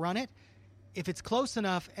necessarily outrun it, if it's close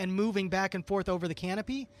enough and moving back and forth over the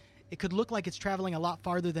canopy, it could look like it's traveling a lot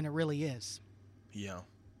farther than it really is. Yeah.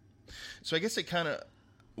 So I guess it kind of,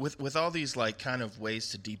 with all these like kind of ways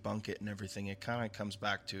to debunk it and everything, it kind of comes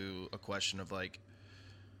back to a question of like,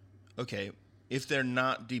 okay, if they're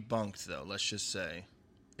not debunked though, let's just say,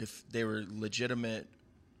 if they were legitimate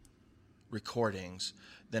recordings,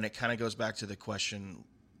 then it kind of goes back to the question,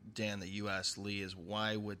 Dan, that you asked Lee, is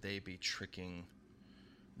why would they be tricking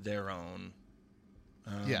their own?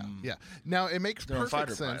 Yeah. Now, it makes their own perfect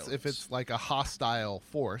fighter sense pilots. if it's like a hostile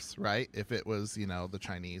force, right? If it was, the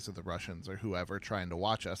Chinese or the Russians or whoever trying to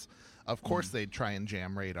watch us, of course they'd try and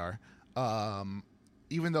jam radar,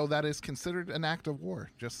 even though that is considered an act of war.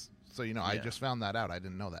 Just so you know, I just found that out. I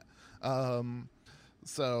didn't know that.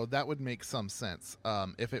 So that would make some sense.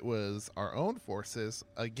 If it was our own forces,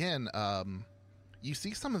 again, you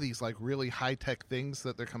see some of these like really high-tech things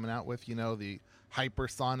that they're coming out with, the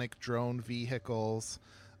hypersonic drone vehicles.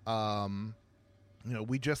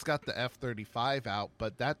 We just got the F-35 out,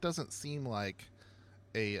 but that doesn't seem like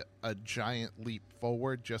a giant leap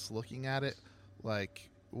forward just looking at it. Like,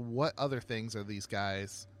 what other things are these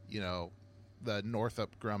guys, the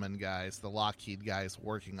Northrop Grumman guys, the Lockheed guys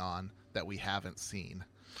working on that we haven't seen?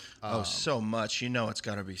 So much. It's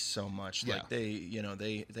got to be so much. Yeah. Like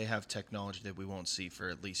they have technology that we won't see for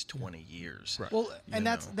at least 20 years. Right. Well, and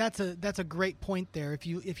that's a great point there. If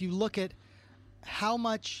you look at how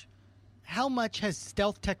much has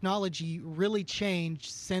stealth technology really changed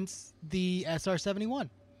since the SR-71?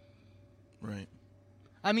 Right.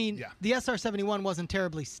 I mean, the SR-71 wasn't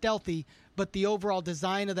terribly stealthy, but the overall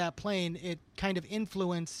design of that plane, it kind of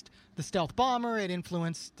influenced the stealth bomber. It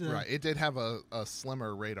influenced... right. It did have a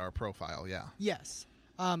slimmer radar profile, yeah. Yes.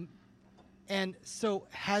 And so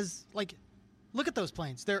look at those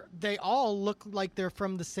planes. They all look like they're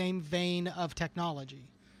from the same vein of technology.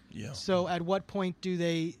 Yeah. So at what point do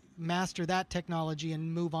they master that technology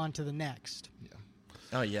and move on to the next? Yeah.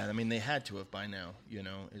 Oh yeah, I mean they had to have by now.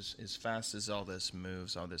 As fast as all this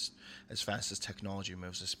moves, as fast as technology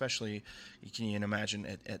moves, especially you can imagine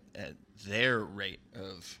at their rate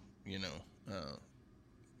of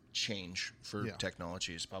change for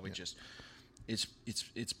technology is probably just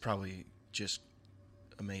it's probably just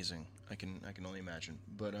amazing. I can only imagine,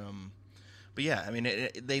 but yeah, I mean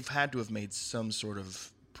they've had to have made some sort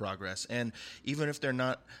of progress, and even if they're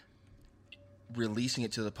not releasing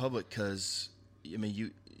it to the public, because I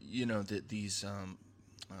mean,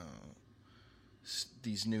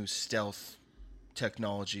 these new stealth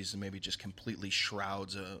technologies, and maybe just completely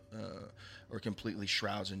shrouds and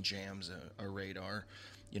jams a radar.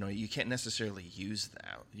 You can't necessarily use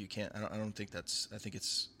that. You can't. I don't think that's. I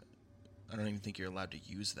don't even think you're allowed to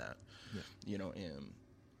use that. Yeah.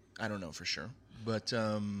 I don't know for sure, but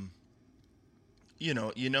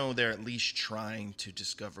they're at least trying to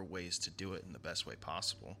discover ways to do it in the best way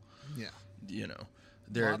possible. Yeah. And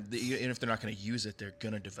if they're not going to use it, they're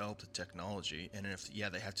going to develop the technology. And if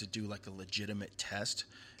they have to do like a legitimate test,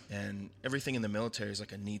 and everything in the military is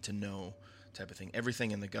like a need to know type of thing. Everything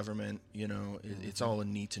in the government, it's all a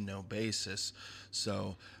need to know basis.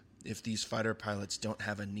 So if these fighter pilots don't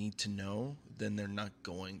have a need to know, then they're not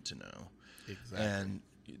going to know. Exactly. And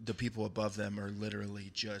the people above them are literally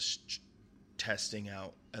just testing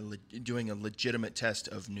out, doing a legitimate test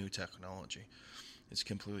of new technology. It's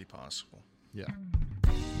completely possible. Yeah.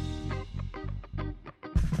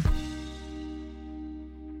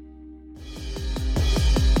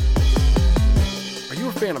 Are you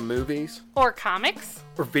a fan of movies? Or comics?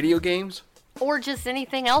 Or video games? Or just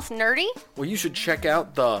anything else nerdy? Well, you should check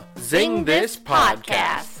out the Zing This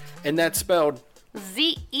Podcast. And that's spelled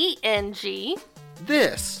Zeng.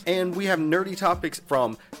 This. And we have nerdy topics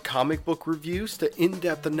from comic book reviews to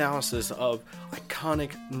in-depth analysis of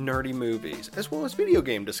iconic nerdy movies, as well as video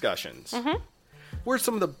game discussions. Mm-hmm. Where's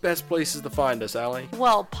some of the best places to find us, Allie?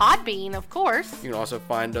 Well, Podbean, of course. You can also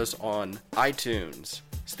find us on iTunes,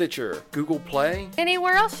 Stitcher, Google Play.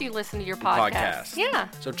 Anywhere else you listen to your podcast. Yeah.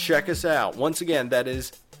 So check us out. Once again, that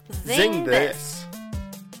is Zing This.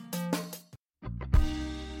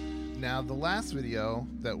 Now, the last video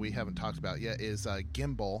that we haven't talked about yet is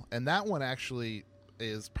Gimbal, and that one actually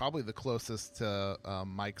is probably the closest to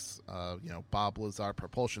Mike's, Bob Lazar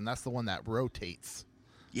propulsion. That's the one that rotates.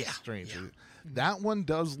 Yeah. Strangely. Yeah. That one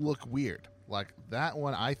does look weird. Like, that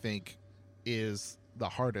one, I think, is the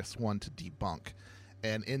hardest one to debunk.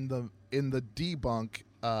 And in the debunk,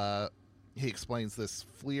 he explains this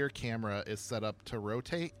FLIR camera is set up to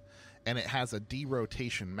rotate, and it has a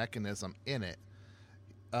derotation mechanism in it.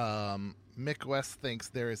 Mick West thinks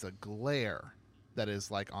there is a glare that is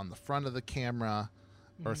like on the front of the camera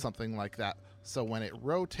or something like that. So when it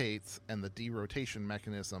rotates and the derotation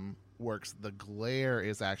mechanism works, the glare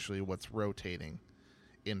is actually what's rotating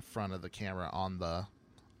in front of the camera on the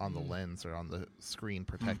lens or on the screen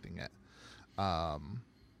protecting it.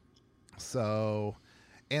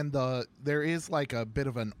 There is like a bit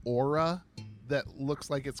of an aura that looks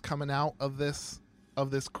like it's coming out of this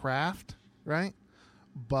craft, right?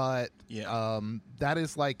 But that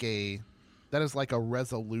is like a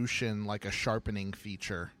resolution, like a sharpening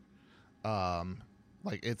feature.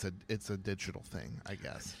 Like it's a digital thing, I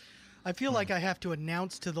guess. I feel like I have to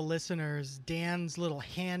announce to the listeners Dan's little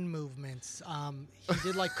hand movements. He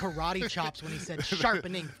did like karate chops when he said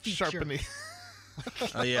sharpening feature. Sharpening.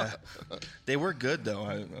 Oh yeah, they were good though.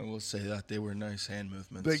 I will say that they were nice hand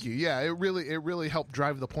movements. Thank you. Yeah, it really helped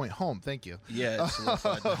drive the point home. Thank you. Yeah, it's to us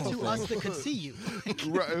that could see you.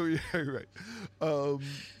 right.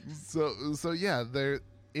 So yeah,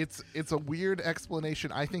 it's a weird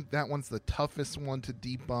explanation. I think that one's the toughest one to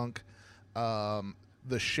debunk.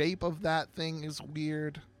 The shape of that thing is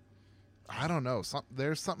weird. I don't know.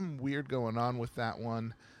 There's something weird going on with that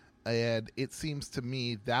one. And it seems to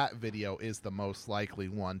me that video is the most likely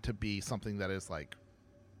one to be something that is like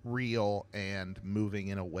real and moving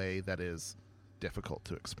in a way that is difficult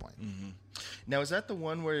to explain. Mm-hmm. Now, is that the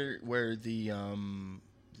one where the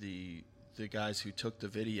guys who took the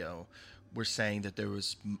video were saying that there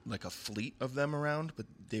was like a fleet of them around, but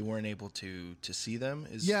they weren't able to see them?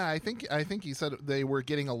 Yeah, I think he said they were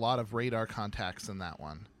getting a lot of radar contacts in that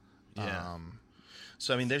one. Yeah.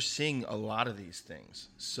 So, I mean, they're seeing a lot of these things,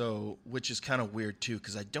 which is kind of weird, too,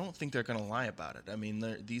 because I don't think they're going to lie about it. I mean,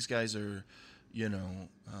 these guys are,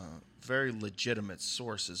 very legitimate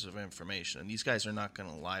sources of information. And these guys are not going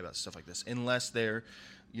to lie about stuff like this unless they're,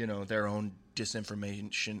 their own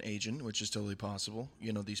disinformation agent, which is totally possible.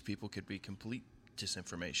 These people could be complete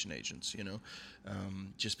disinformation agents,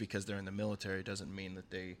 just because they're in the military doesn't mean that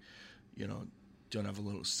they, don't have a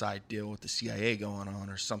little side deal with the CIA going on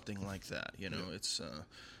or something like that. It's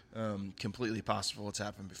completely possible. It's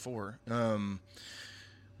happened before.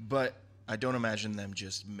 But I don't imagine them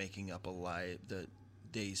just making up a lie that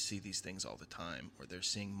they see these things all the time or they're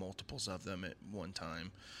seeing multiples of them at one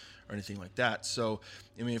time or anything like that. So,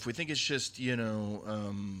 I mean, if we think it's just,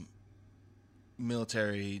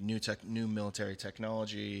 military, new military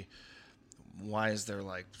technology, why is there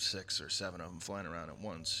like 6 or 7 of them flying around at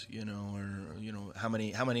once? Or how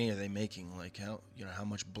many are they making? Like how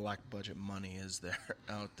much black budget money is there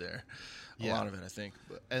out there? A lot of it, I think.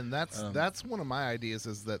 But, and that's one of my ideas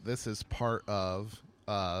is that this is part of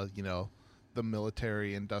the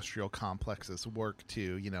military industrial complex's work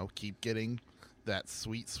to keep getting that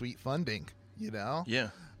sweet funding. Yeah,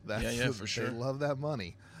 for sure. They love that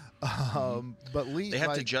money. But Lee, they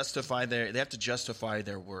have to justify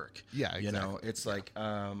their work. Yeah, exactly. It's like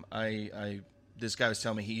this guy was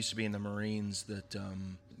telling me he used to be in the Marines. That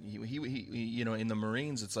he in the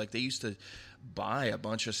Marines, it's like they used to buy a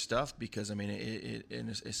bunch of stuff because it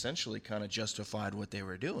essentially kind of justified what they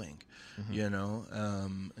were doing.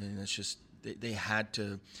 And it's just they had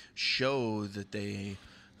to show that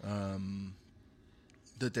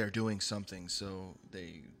that they're doing something, so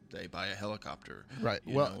they buy a helicopter. Right.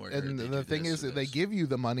 And the thing is that they give you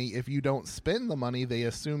the money. If you don't spend the money, they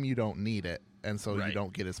assume you don't need it. And so you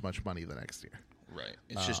don't get as much money the next year. Right.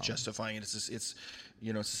 It's just justifying it. It's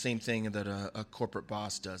the same thing that a corporate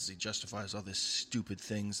boss does. He justifies all these stupid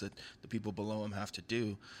things that the people below him have to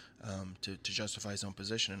do to justify his own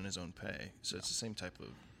position and his own pay. So it's the same type of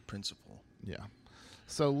principle. Yeah.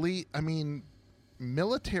 So Lee,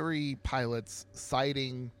 military pilots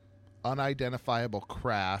citing unidentifiable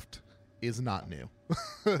craft is not new.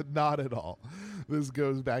 Not at all. This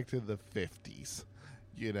goes back to the 50s.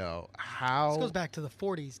 How this goes back to the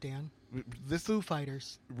 40s, Dan. This Foo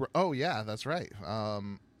Fighters. Oh yeah, that's right.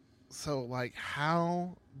 So like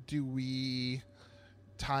how do we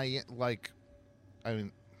tie in, like, I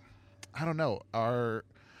don't know, our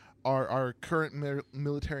current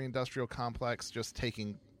military industrial complex just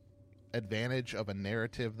taking advantage of a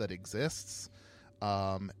narrative that exists?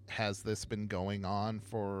 Has this been going on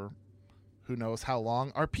for who knows how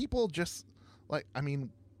long? Are people just like,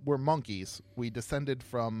 we're monkeys. We descended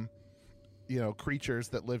from, creatures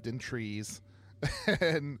that lived in trees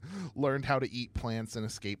and learned how to eat plants and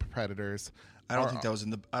escape predators. I don't think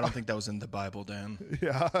that was in the Bible, Dan.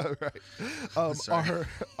 Yeah, right.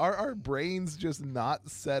 Are our brains just not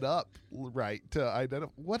set up right to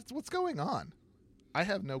identify what's going on? I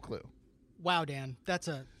have no clue. Wow, Dan, that's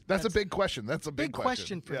a big question. That's a big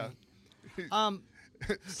question for me.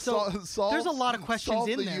 So there's a lot of questions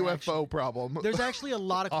in the there. UFO actually. problem. There's actually a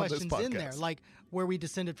lot of on this questions in there, podcast. like where we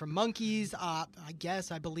descended from monkeys. I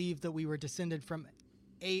believe that we were descended from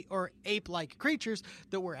ape-like creatures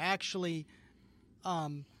that were actually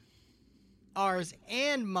ours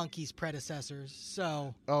and monkeys' predecessors.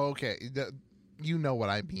 So. Oh, okay. You know what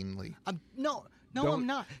I mean, Lee. No, I'm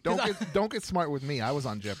not. Don't get smart with me. I was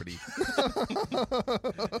on Jeopardy.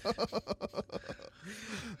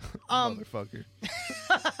 Motherfucker.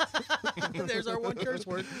 There's our one curse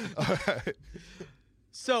word. All right.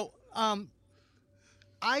 So,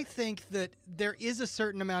 I think that there is a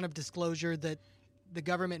certain amount of disclosure that the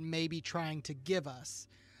government may be trying to give us,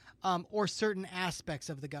 or certain aspects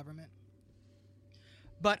of the government.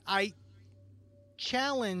 But I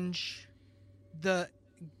challenge the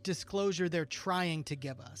disclosure they're trying to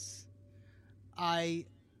give us.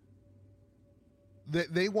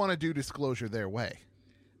 They want to do disclosure their way.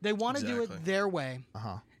 They want to do it their way.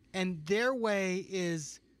 Uh-huh. And their way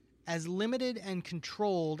is as limited and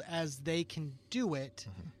controlled as they can do it,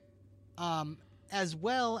 as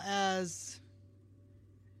well as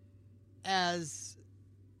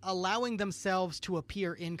allowing themselves to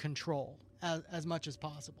appear in control as much as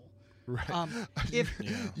possible. Right.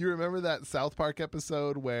 You remember that South Park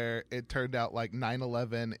episode where it turned out like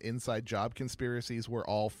 9/11 inside job conspiracies were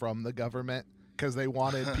all from the government because they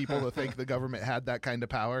wanted people to think the government had that kind of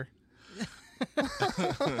power?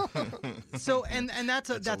 So and that's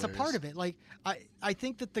a part of it. Like I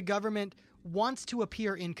think that the government wants to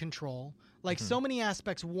appear in control. Like so many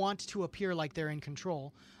aspects want to appear like they're in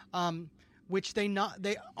control, which they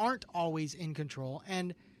aren't always in control.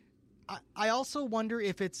 And I also wonder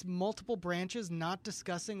if it's multiple branches not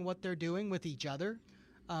discussing what they're doing with each other.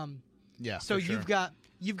 So you've got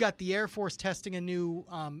the Air Force testing a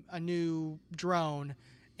new drone,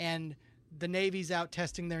 and the Navy's out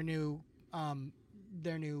testing their new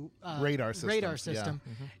radar system. Yeah.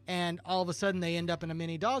 Mm-hmm. And all of a sudden they end up in a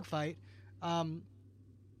mini dogfight.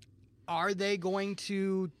 Are they going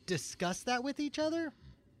to discuss that with each other?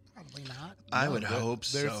 Probably not. I would hope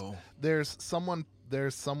so. There's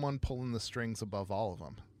someone pulling the strings above all of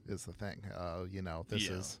them. Is the thing.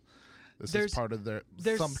 This is part of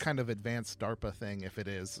some kind of advanced DARPA thing. If it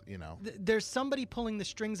is, there's somebody pulling the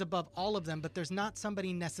strings above all of them, but there's not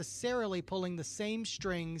somebody necessarily pulling the same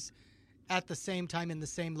strings at the same time in the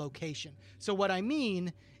same location. So what I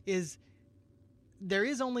mean is there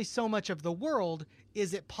is only so much of the world.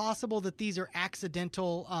 Is it possible that these are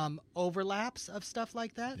accidental overlaps of stuff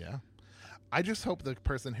like that? Yeah. I just hope the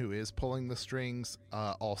person who is pulling the strings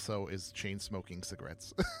also is chain smoking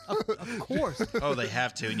cigarettes. Of course. Oh, they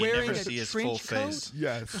have to, and you never see his full face.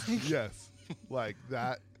 Yes. Like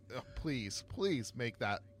that. Please make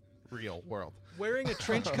that real world. Wearing a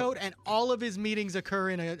trench coat, and all of his meetings occur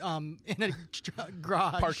in a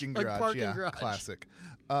garage, parking garage. Classic.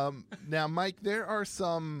 Now, Mike, there are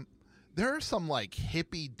some like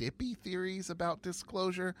hippy dippy theories about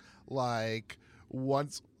disclosure, like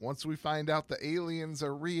once we find out the aliens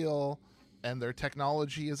are real and their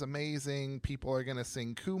technology is amazing, people are going to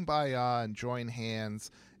sing Kumbaya and join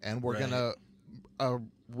hands, and we're going to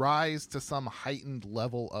rise to some heightened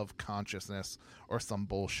level of consciousness or some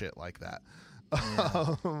bullshit like that.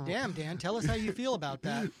 Yeah. Damn, Dan, tell us how you feel about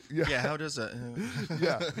that. Yeah, how does that?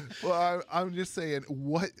 Yeah. Well, I'm just saying,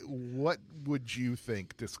 what would you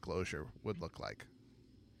think disclosure would look like?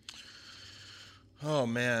 Oh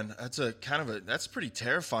man, that's pretty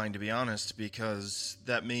terrifying, to be honest, because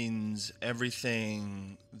that means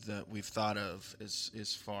everything that we've thought of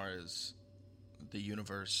as far as the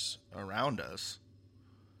universe around us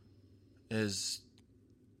is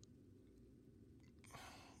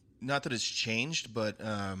not that it's changed, but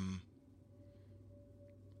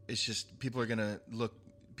it's just people are going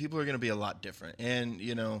to be a lot different. And,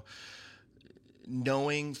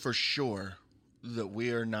 knowing for sure that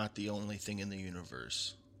we are not the only thing in the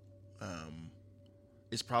universe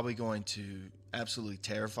is probably going to absolutely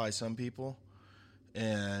terrify some people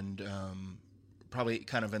and probably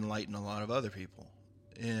kind of enlighten a lot of other people.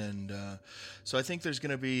 And so I think there's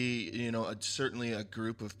going to be, certainly a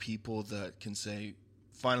group of people that can say,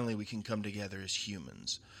 finally, we can come together as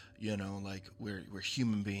humans. Like we're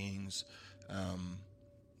human beings.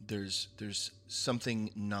 There's something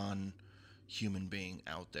non-human being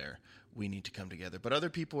out there. We need to come together. But other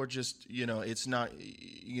people are just, it's not,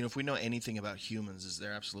 if we know anything about humans, is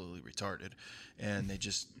they're absolutely retarded, and they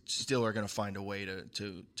just still are going to find a way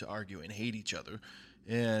to argue and hate each other.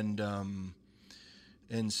 And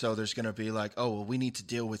And so there's going to be like, oh, well, we need to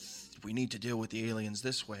deal with the aliens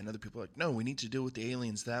this way. And other people are like, no, we need to deal with the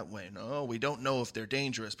aliens that way. No, we don't know if they're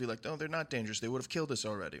dangerous. Be like, no, they're not dangerous. They would have killed us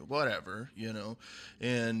already. Whatever,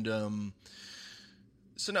 And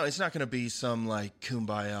so no, it's not going to be some like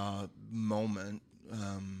kumbaya moment.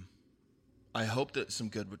 I hope that some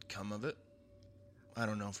good would come of it. I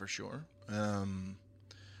don't know for sure. I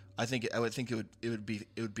would think it would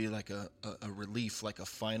be like a relief, like a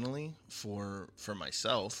finally for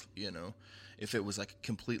myself, if it was like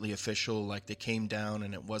completely official, like they came down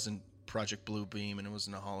and it wasn't Project Bluebeam and it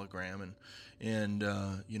wasn't a hologram and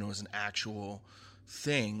it was an actual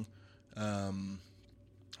thing.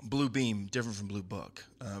 Bluebeam, different from Blue Book.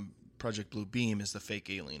 Project Bluebeam is the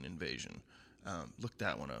fake alien invasion. Look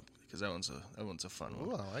that one up because that one's a fun one.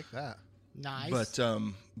 Ooh, I like that. Nice.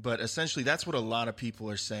 But essentially that's what a lot of people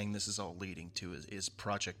are saying this is all leading to is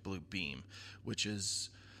Project Bluebeam, which is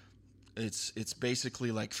it's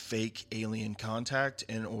basically like fake alien contact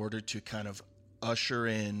in order to kind of usher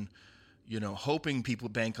in, hoping people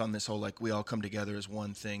bank on this whole like we all come together as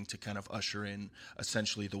one thing to kind of usher in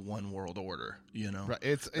essentially the one world order, Right.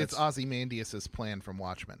 It's Ozymandias's plan from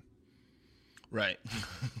Watchmen. Right.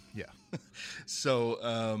 Yeah. So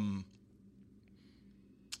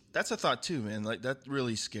that's a thought too, man. Like that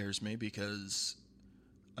really scares me because,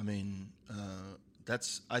 I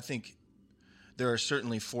think there are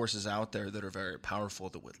certainly forces out there that are very powerful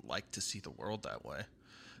that would like to see the world that way,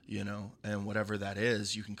 and whatever that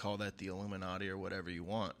is, you can call that the Illuminati or whatever you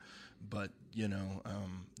want. But,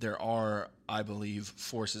 there are, I believe,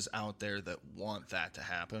 forces out there that want that to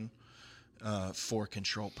happen for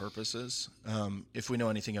control purposes. If we know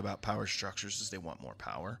anything about power structures, is they want more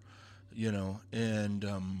power.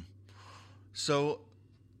 And so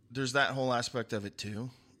there's that whole aspect of it too.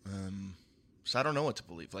 So I don't know what to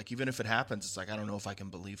believe. Like, even if it happens, it's like, I don't know if I can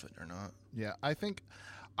believe it or not. Yeah,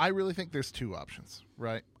 I really think there's two options,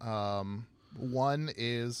 right? One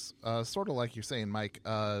is sort of like you're saying, Mike,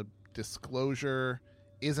 disclosure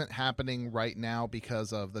isn't happening right now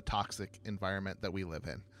because of the toxic environment that we live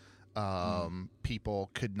in.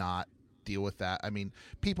 People could not deal with that. I mean,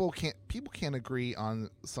 people can't agree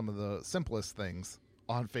on some of the simplest things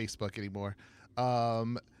on Facebook anymore.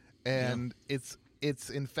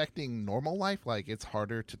 It's infecting normal life. Like, it's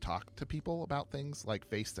harder to talk to people about things like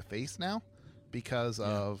face to face now because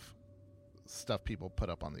of stuff people put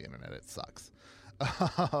up on the internet. It sucks.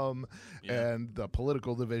 And the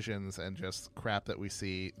political divisions and just crap that we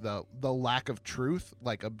see, the lack of truth,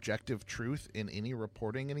 like objective truth in any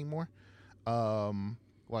reporting anymore.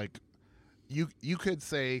 Like, you could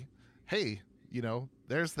say, hey,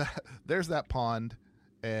 there's that pond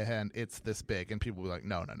and it's this big, and people will be like,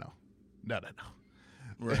 no.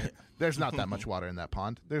 Right. There's not that much water in that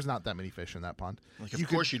pond. There's not that many fish in that pond. Like, of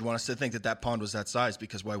course you'd want us to think that pond was that size,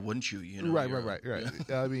 because why wouldn't you? Right.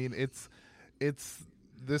 I mean, it's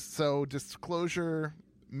this. So disclosure,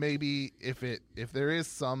 maybe if there is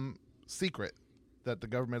some secret that the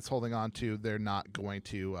government's holding on to, they're not going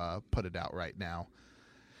to put it out right now.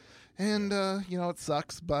 And it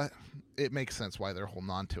sucks, but it makes sense why they're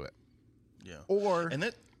holding on to it. Yeah. Or and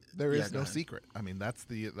that there is no secret. I mean, that's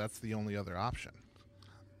the only other option.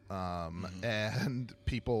 And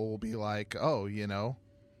people will be like, oh,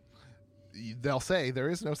 they'll say there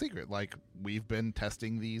is no secret. Like, we've been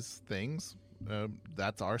testing these things.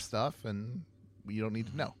 That's our stuff, and you don't need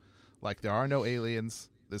to know. Like, there are no aliens.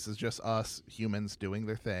 This is just us humans doing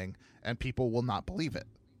their thing, and people will not believe it.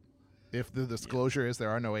 If the disclosure is there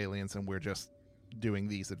are no aliens and we're just doing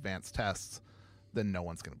these advanced tests, then no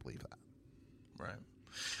one's going to believe that. Right.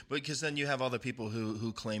 But because then you have all the people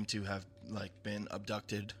who claim to have like been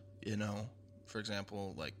abducted, for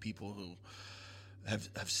example, like people who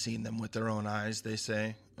have seen them with their own eyes, they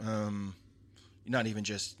say, not even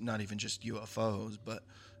just UFOs, but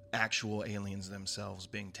actual aliens themselves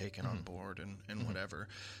being taken on board and whatever.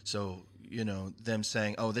 So, them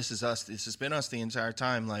saying, oh, this is us. This has been us the entire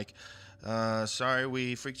time. Like, sorry,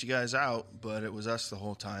 we freaked you guys out, but it was us the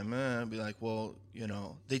whole time. I'd be like, well,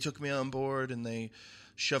 they took me on board and they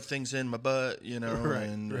shoved things in my butt,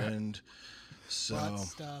 and so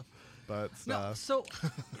butt stuff. No, so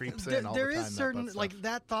creeps in all there the time. Is certain like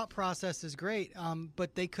that thought process is great,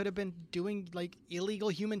 but they could have been doing like illegal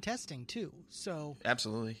human testing too. So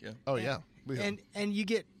absolutely, yeah. Oh yeah. And you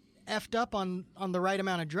get effed up on the right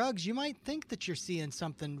amount of drugs, you might think that you're seeing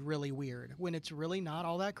something really weird when it's really not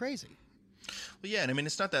all that crazy. Well, yeah, and I mean,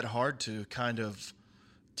 it's not that hard to kind of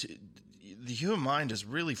the human mind is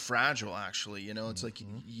really fragile, actually. It's like,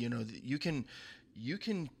 you can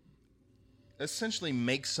essentially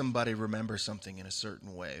make somebody remember something in a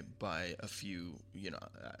certain way by a few,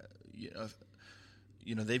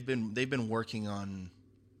 they've been working on,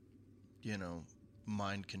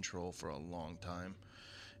 mind control for a long time,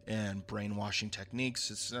 and brainwashing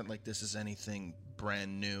techniques. It's not like this is anything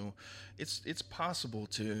brand new. It's possible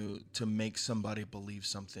to make somebody believe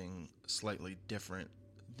something slightly different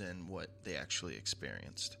than what they actually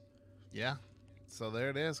experienced. Yeah. So there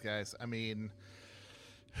it is, guys. I mean,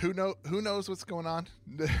 who knows what's going on?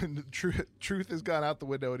 Truth has gone out the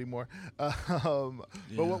window anymore. But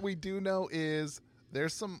what we do know is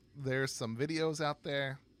there's some videos out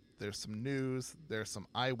there. There's some news. There's some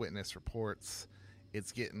eyewitness reports.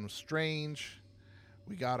 It's getting strange.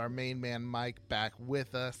 We got our main man Mike back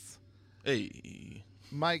with us. Hey,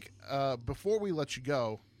 Mike. Before we let you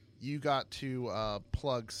go, you got to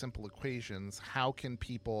plug Simple Equations. How can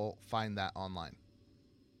people find that online?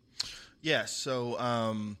 Yeah,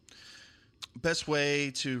 so best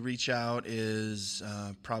way to reach out is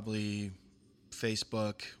probably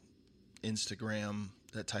Facebook, Instagram,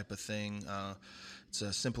 that type of thing. It's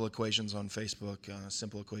Simple Equations on Facebook,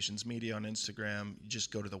 Simple Equations Media on Instagram. You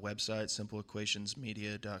just go to the website,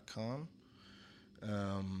 simpleequationsmedia.com.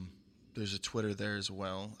 There's a Twitter there as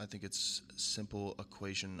well. I think it's Simple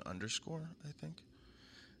Equation _, I think.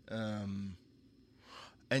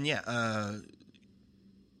 And yeah,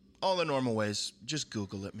 all the normal ways. Just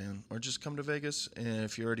Google it, man. Or just come to Vegas. And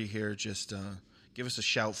if you're already here, just give us a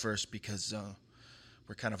shout first, because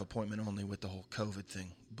we're kind of appointment only with the whole COVID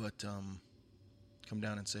thing. But come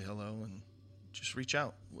down and say hello and just reach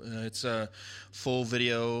out. It's a full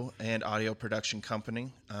video and audio production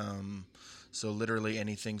company. So literally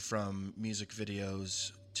anything from music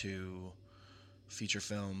videos to feature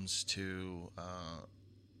films to,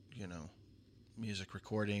 music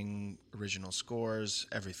recording, original scores,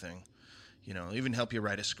 everything, even help you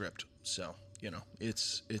write a script. So,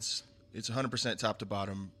 it's 100% top to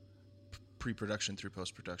bottom, pre-production through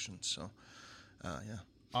post-production. So, yeah.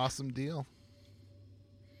 Awesome deal.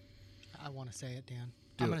 I want to say it, Dan.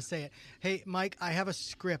 I'm going to say it. Hey, Mike, I have a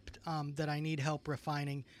script that I need help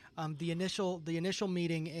refining. The initial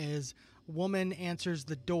meeting is woman answers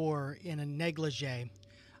the door in a negligee,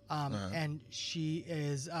 and she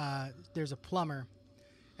is there's a plumber,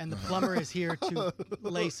 and the plumber is here to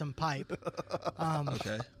lay some pipe.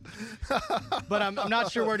 Okay. But I'm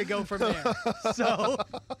not sure where to go from there. So.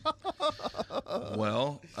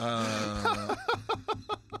 Well.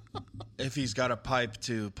 If he's got a pipe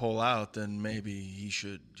to pull out, then maybe he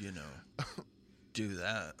should, do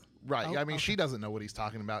that. Right. I mean, she doesn't know what he's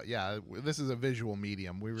talking about. Yeah, this is a visual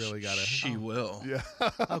medium. We really got to... She will. Yeah.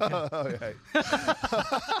 Okay.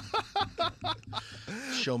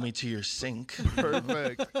 Show me to your sink.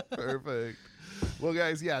 Perfect. Well,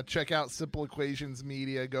 guys, yeah, check out Simple Equations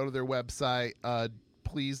Media. Go to their website.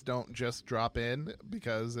 Please don't just drop in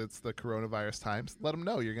because it's the coronavirus times. Let them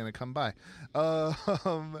know you're going to come by.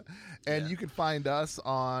 And you can find us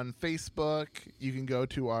on Facebook. You can go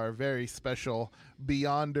to our very special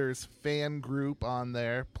Beyonders fan group on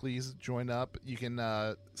there. Please join up. You can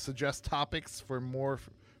suggest topics for more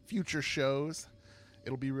future shows.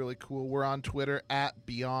 It'll be really cool. We're on Twitter at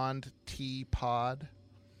BeyondTPod.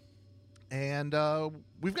 And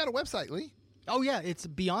we've got a website, Lee. Oh, yeah. It's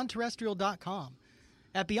beyondterrestrial.com.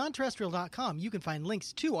 At beyondterrestrial.com, you can find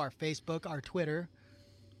links to our Facebook, our Twitter,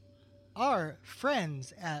 our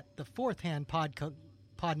friends at the Fourth Hand Pod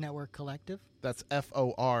Network Collective. That's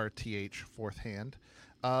FORTH, Fourth Hand.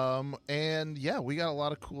 And yeah, we got a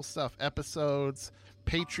lot of cool stuff. Episodes,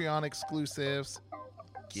 Patreon exclusives.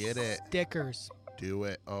 Get it. Stickers. Do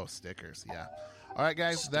it. Oh, stickers. Yeah. All right,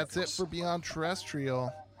 guys, that's it for Beyond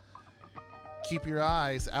Terrestrial. Keep your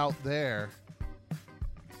eyes out there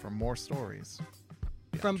for more stories.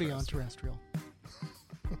 From Beyond Terrestrial.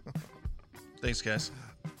 Thanks, guys.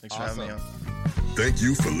 Thanks for having me on. Thank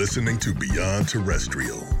you for listening to Beyond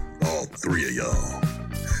Terrestrial, all three of y'all.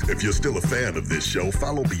 If you're still a fan of this show,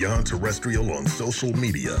 follow Beyond Terrestrial on social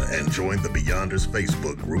media and join the Beyonders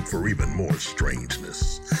Facebook group for even more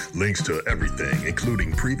strangeness. Links to everything,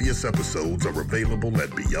 including previous episodes, are available at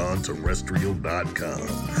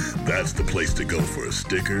beyondterrestrial.com. That's the place to go for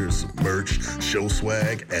stickers, merch, show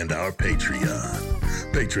swag, and our Patreon.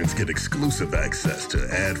 Patrons get exclusive access to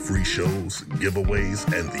ad-free shows, giveaways,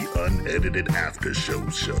 and the unedited after-show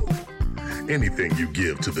show. Anything you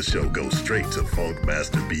give to the show goes straight to Funk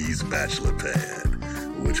Master B's bachelor pad,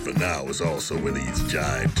 which for now is also where these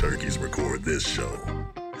jive turkeys record this show.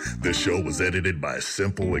 This show was edited by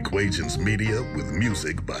Simple Equations Media with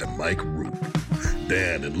music by Mike Roop.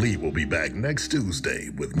 Dan and Lee will be back next Tuesday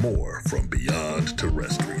with more from Beyond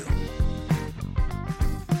Terrestrial.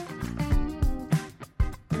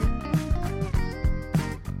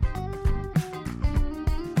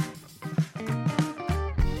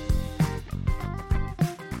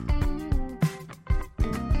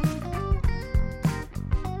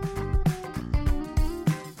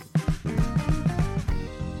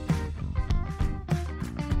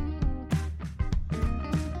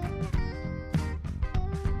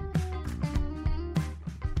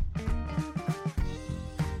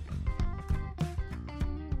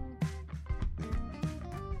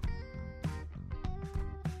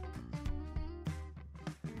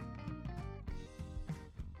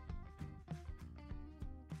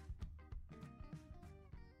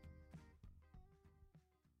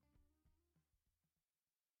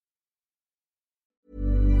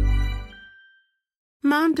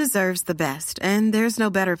 Mom deserves the best, and there's no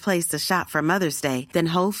better place to shop for Mother's Day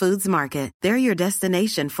than Whole Foods Market. They're your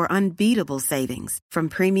destination for unbeatable savings, from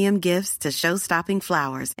premium gifts to show-stopping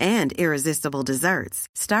flowers and irresistible desserts.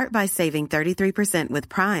 Start by saving 33% with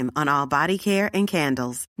Prime on all body care and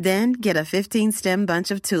candles. Then get a 15-stem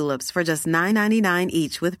bunch of tulips for just $9.99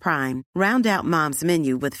 each with Prime. Round out Mom's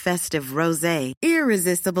menu with festive rosé,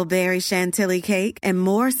 irresistible berry chantilly cake, and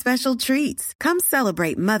more special treats. Come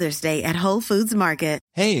celebrate Mother's Day at Whole Foods Market.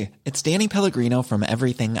 Hey, it's Danny Pellegrino from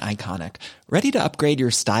Everything Iconic. Ready to upgrade your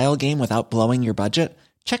style game without blowing your budget?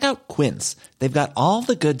 Check out Quince. They've got all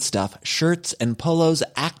the good stuff, shirts and polos,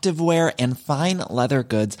 activewear, and fine leather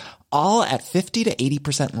goods, all at 50 to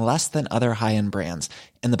 80% less than other high-end brands.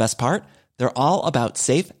 And the best part? They're all about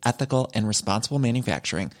safe, ethical, and responsible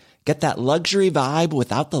manufacturing. Get that luxury vibe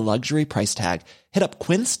without the luxury price tag. Hit up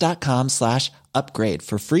quince.com/upgrade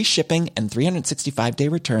for free shipping and 365-day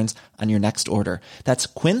returns on your next order. That's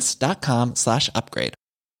quince.com/upgrade.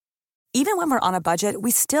 Even when we're on a budget,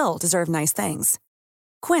 we still deserve nice things.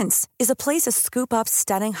 Quince is a place to scoop up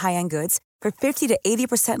stunning high-end goods for 50 to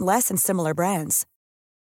 80% less than similar brands.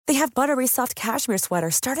 They have buttery soft cashmere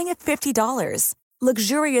sweaters starting at $50,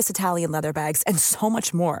 luxurious Italian leather bags, and so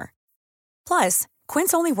much more. Plus,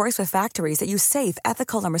 Quince only works with factories that use safe,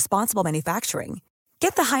 ethical, and responsible manufacturing.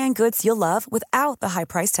 Get the high-end goods you'll love without the high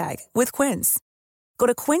price tag with Quince. Go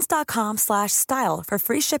to quince.com/style for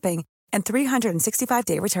free shipping and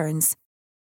 365-day returns.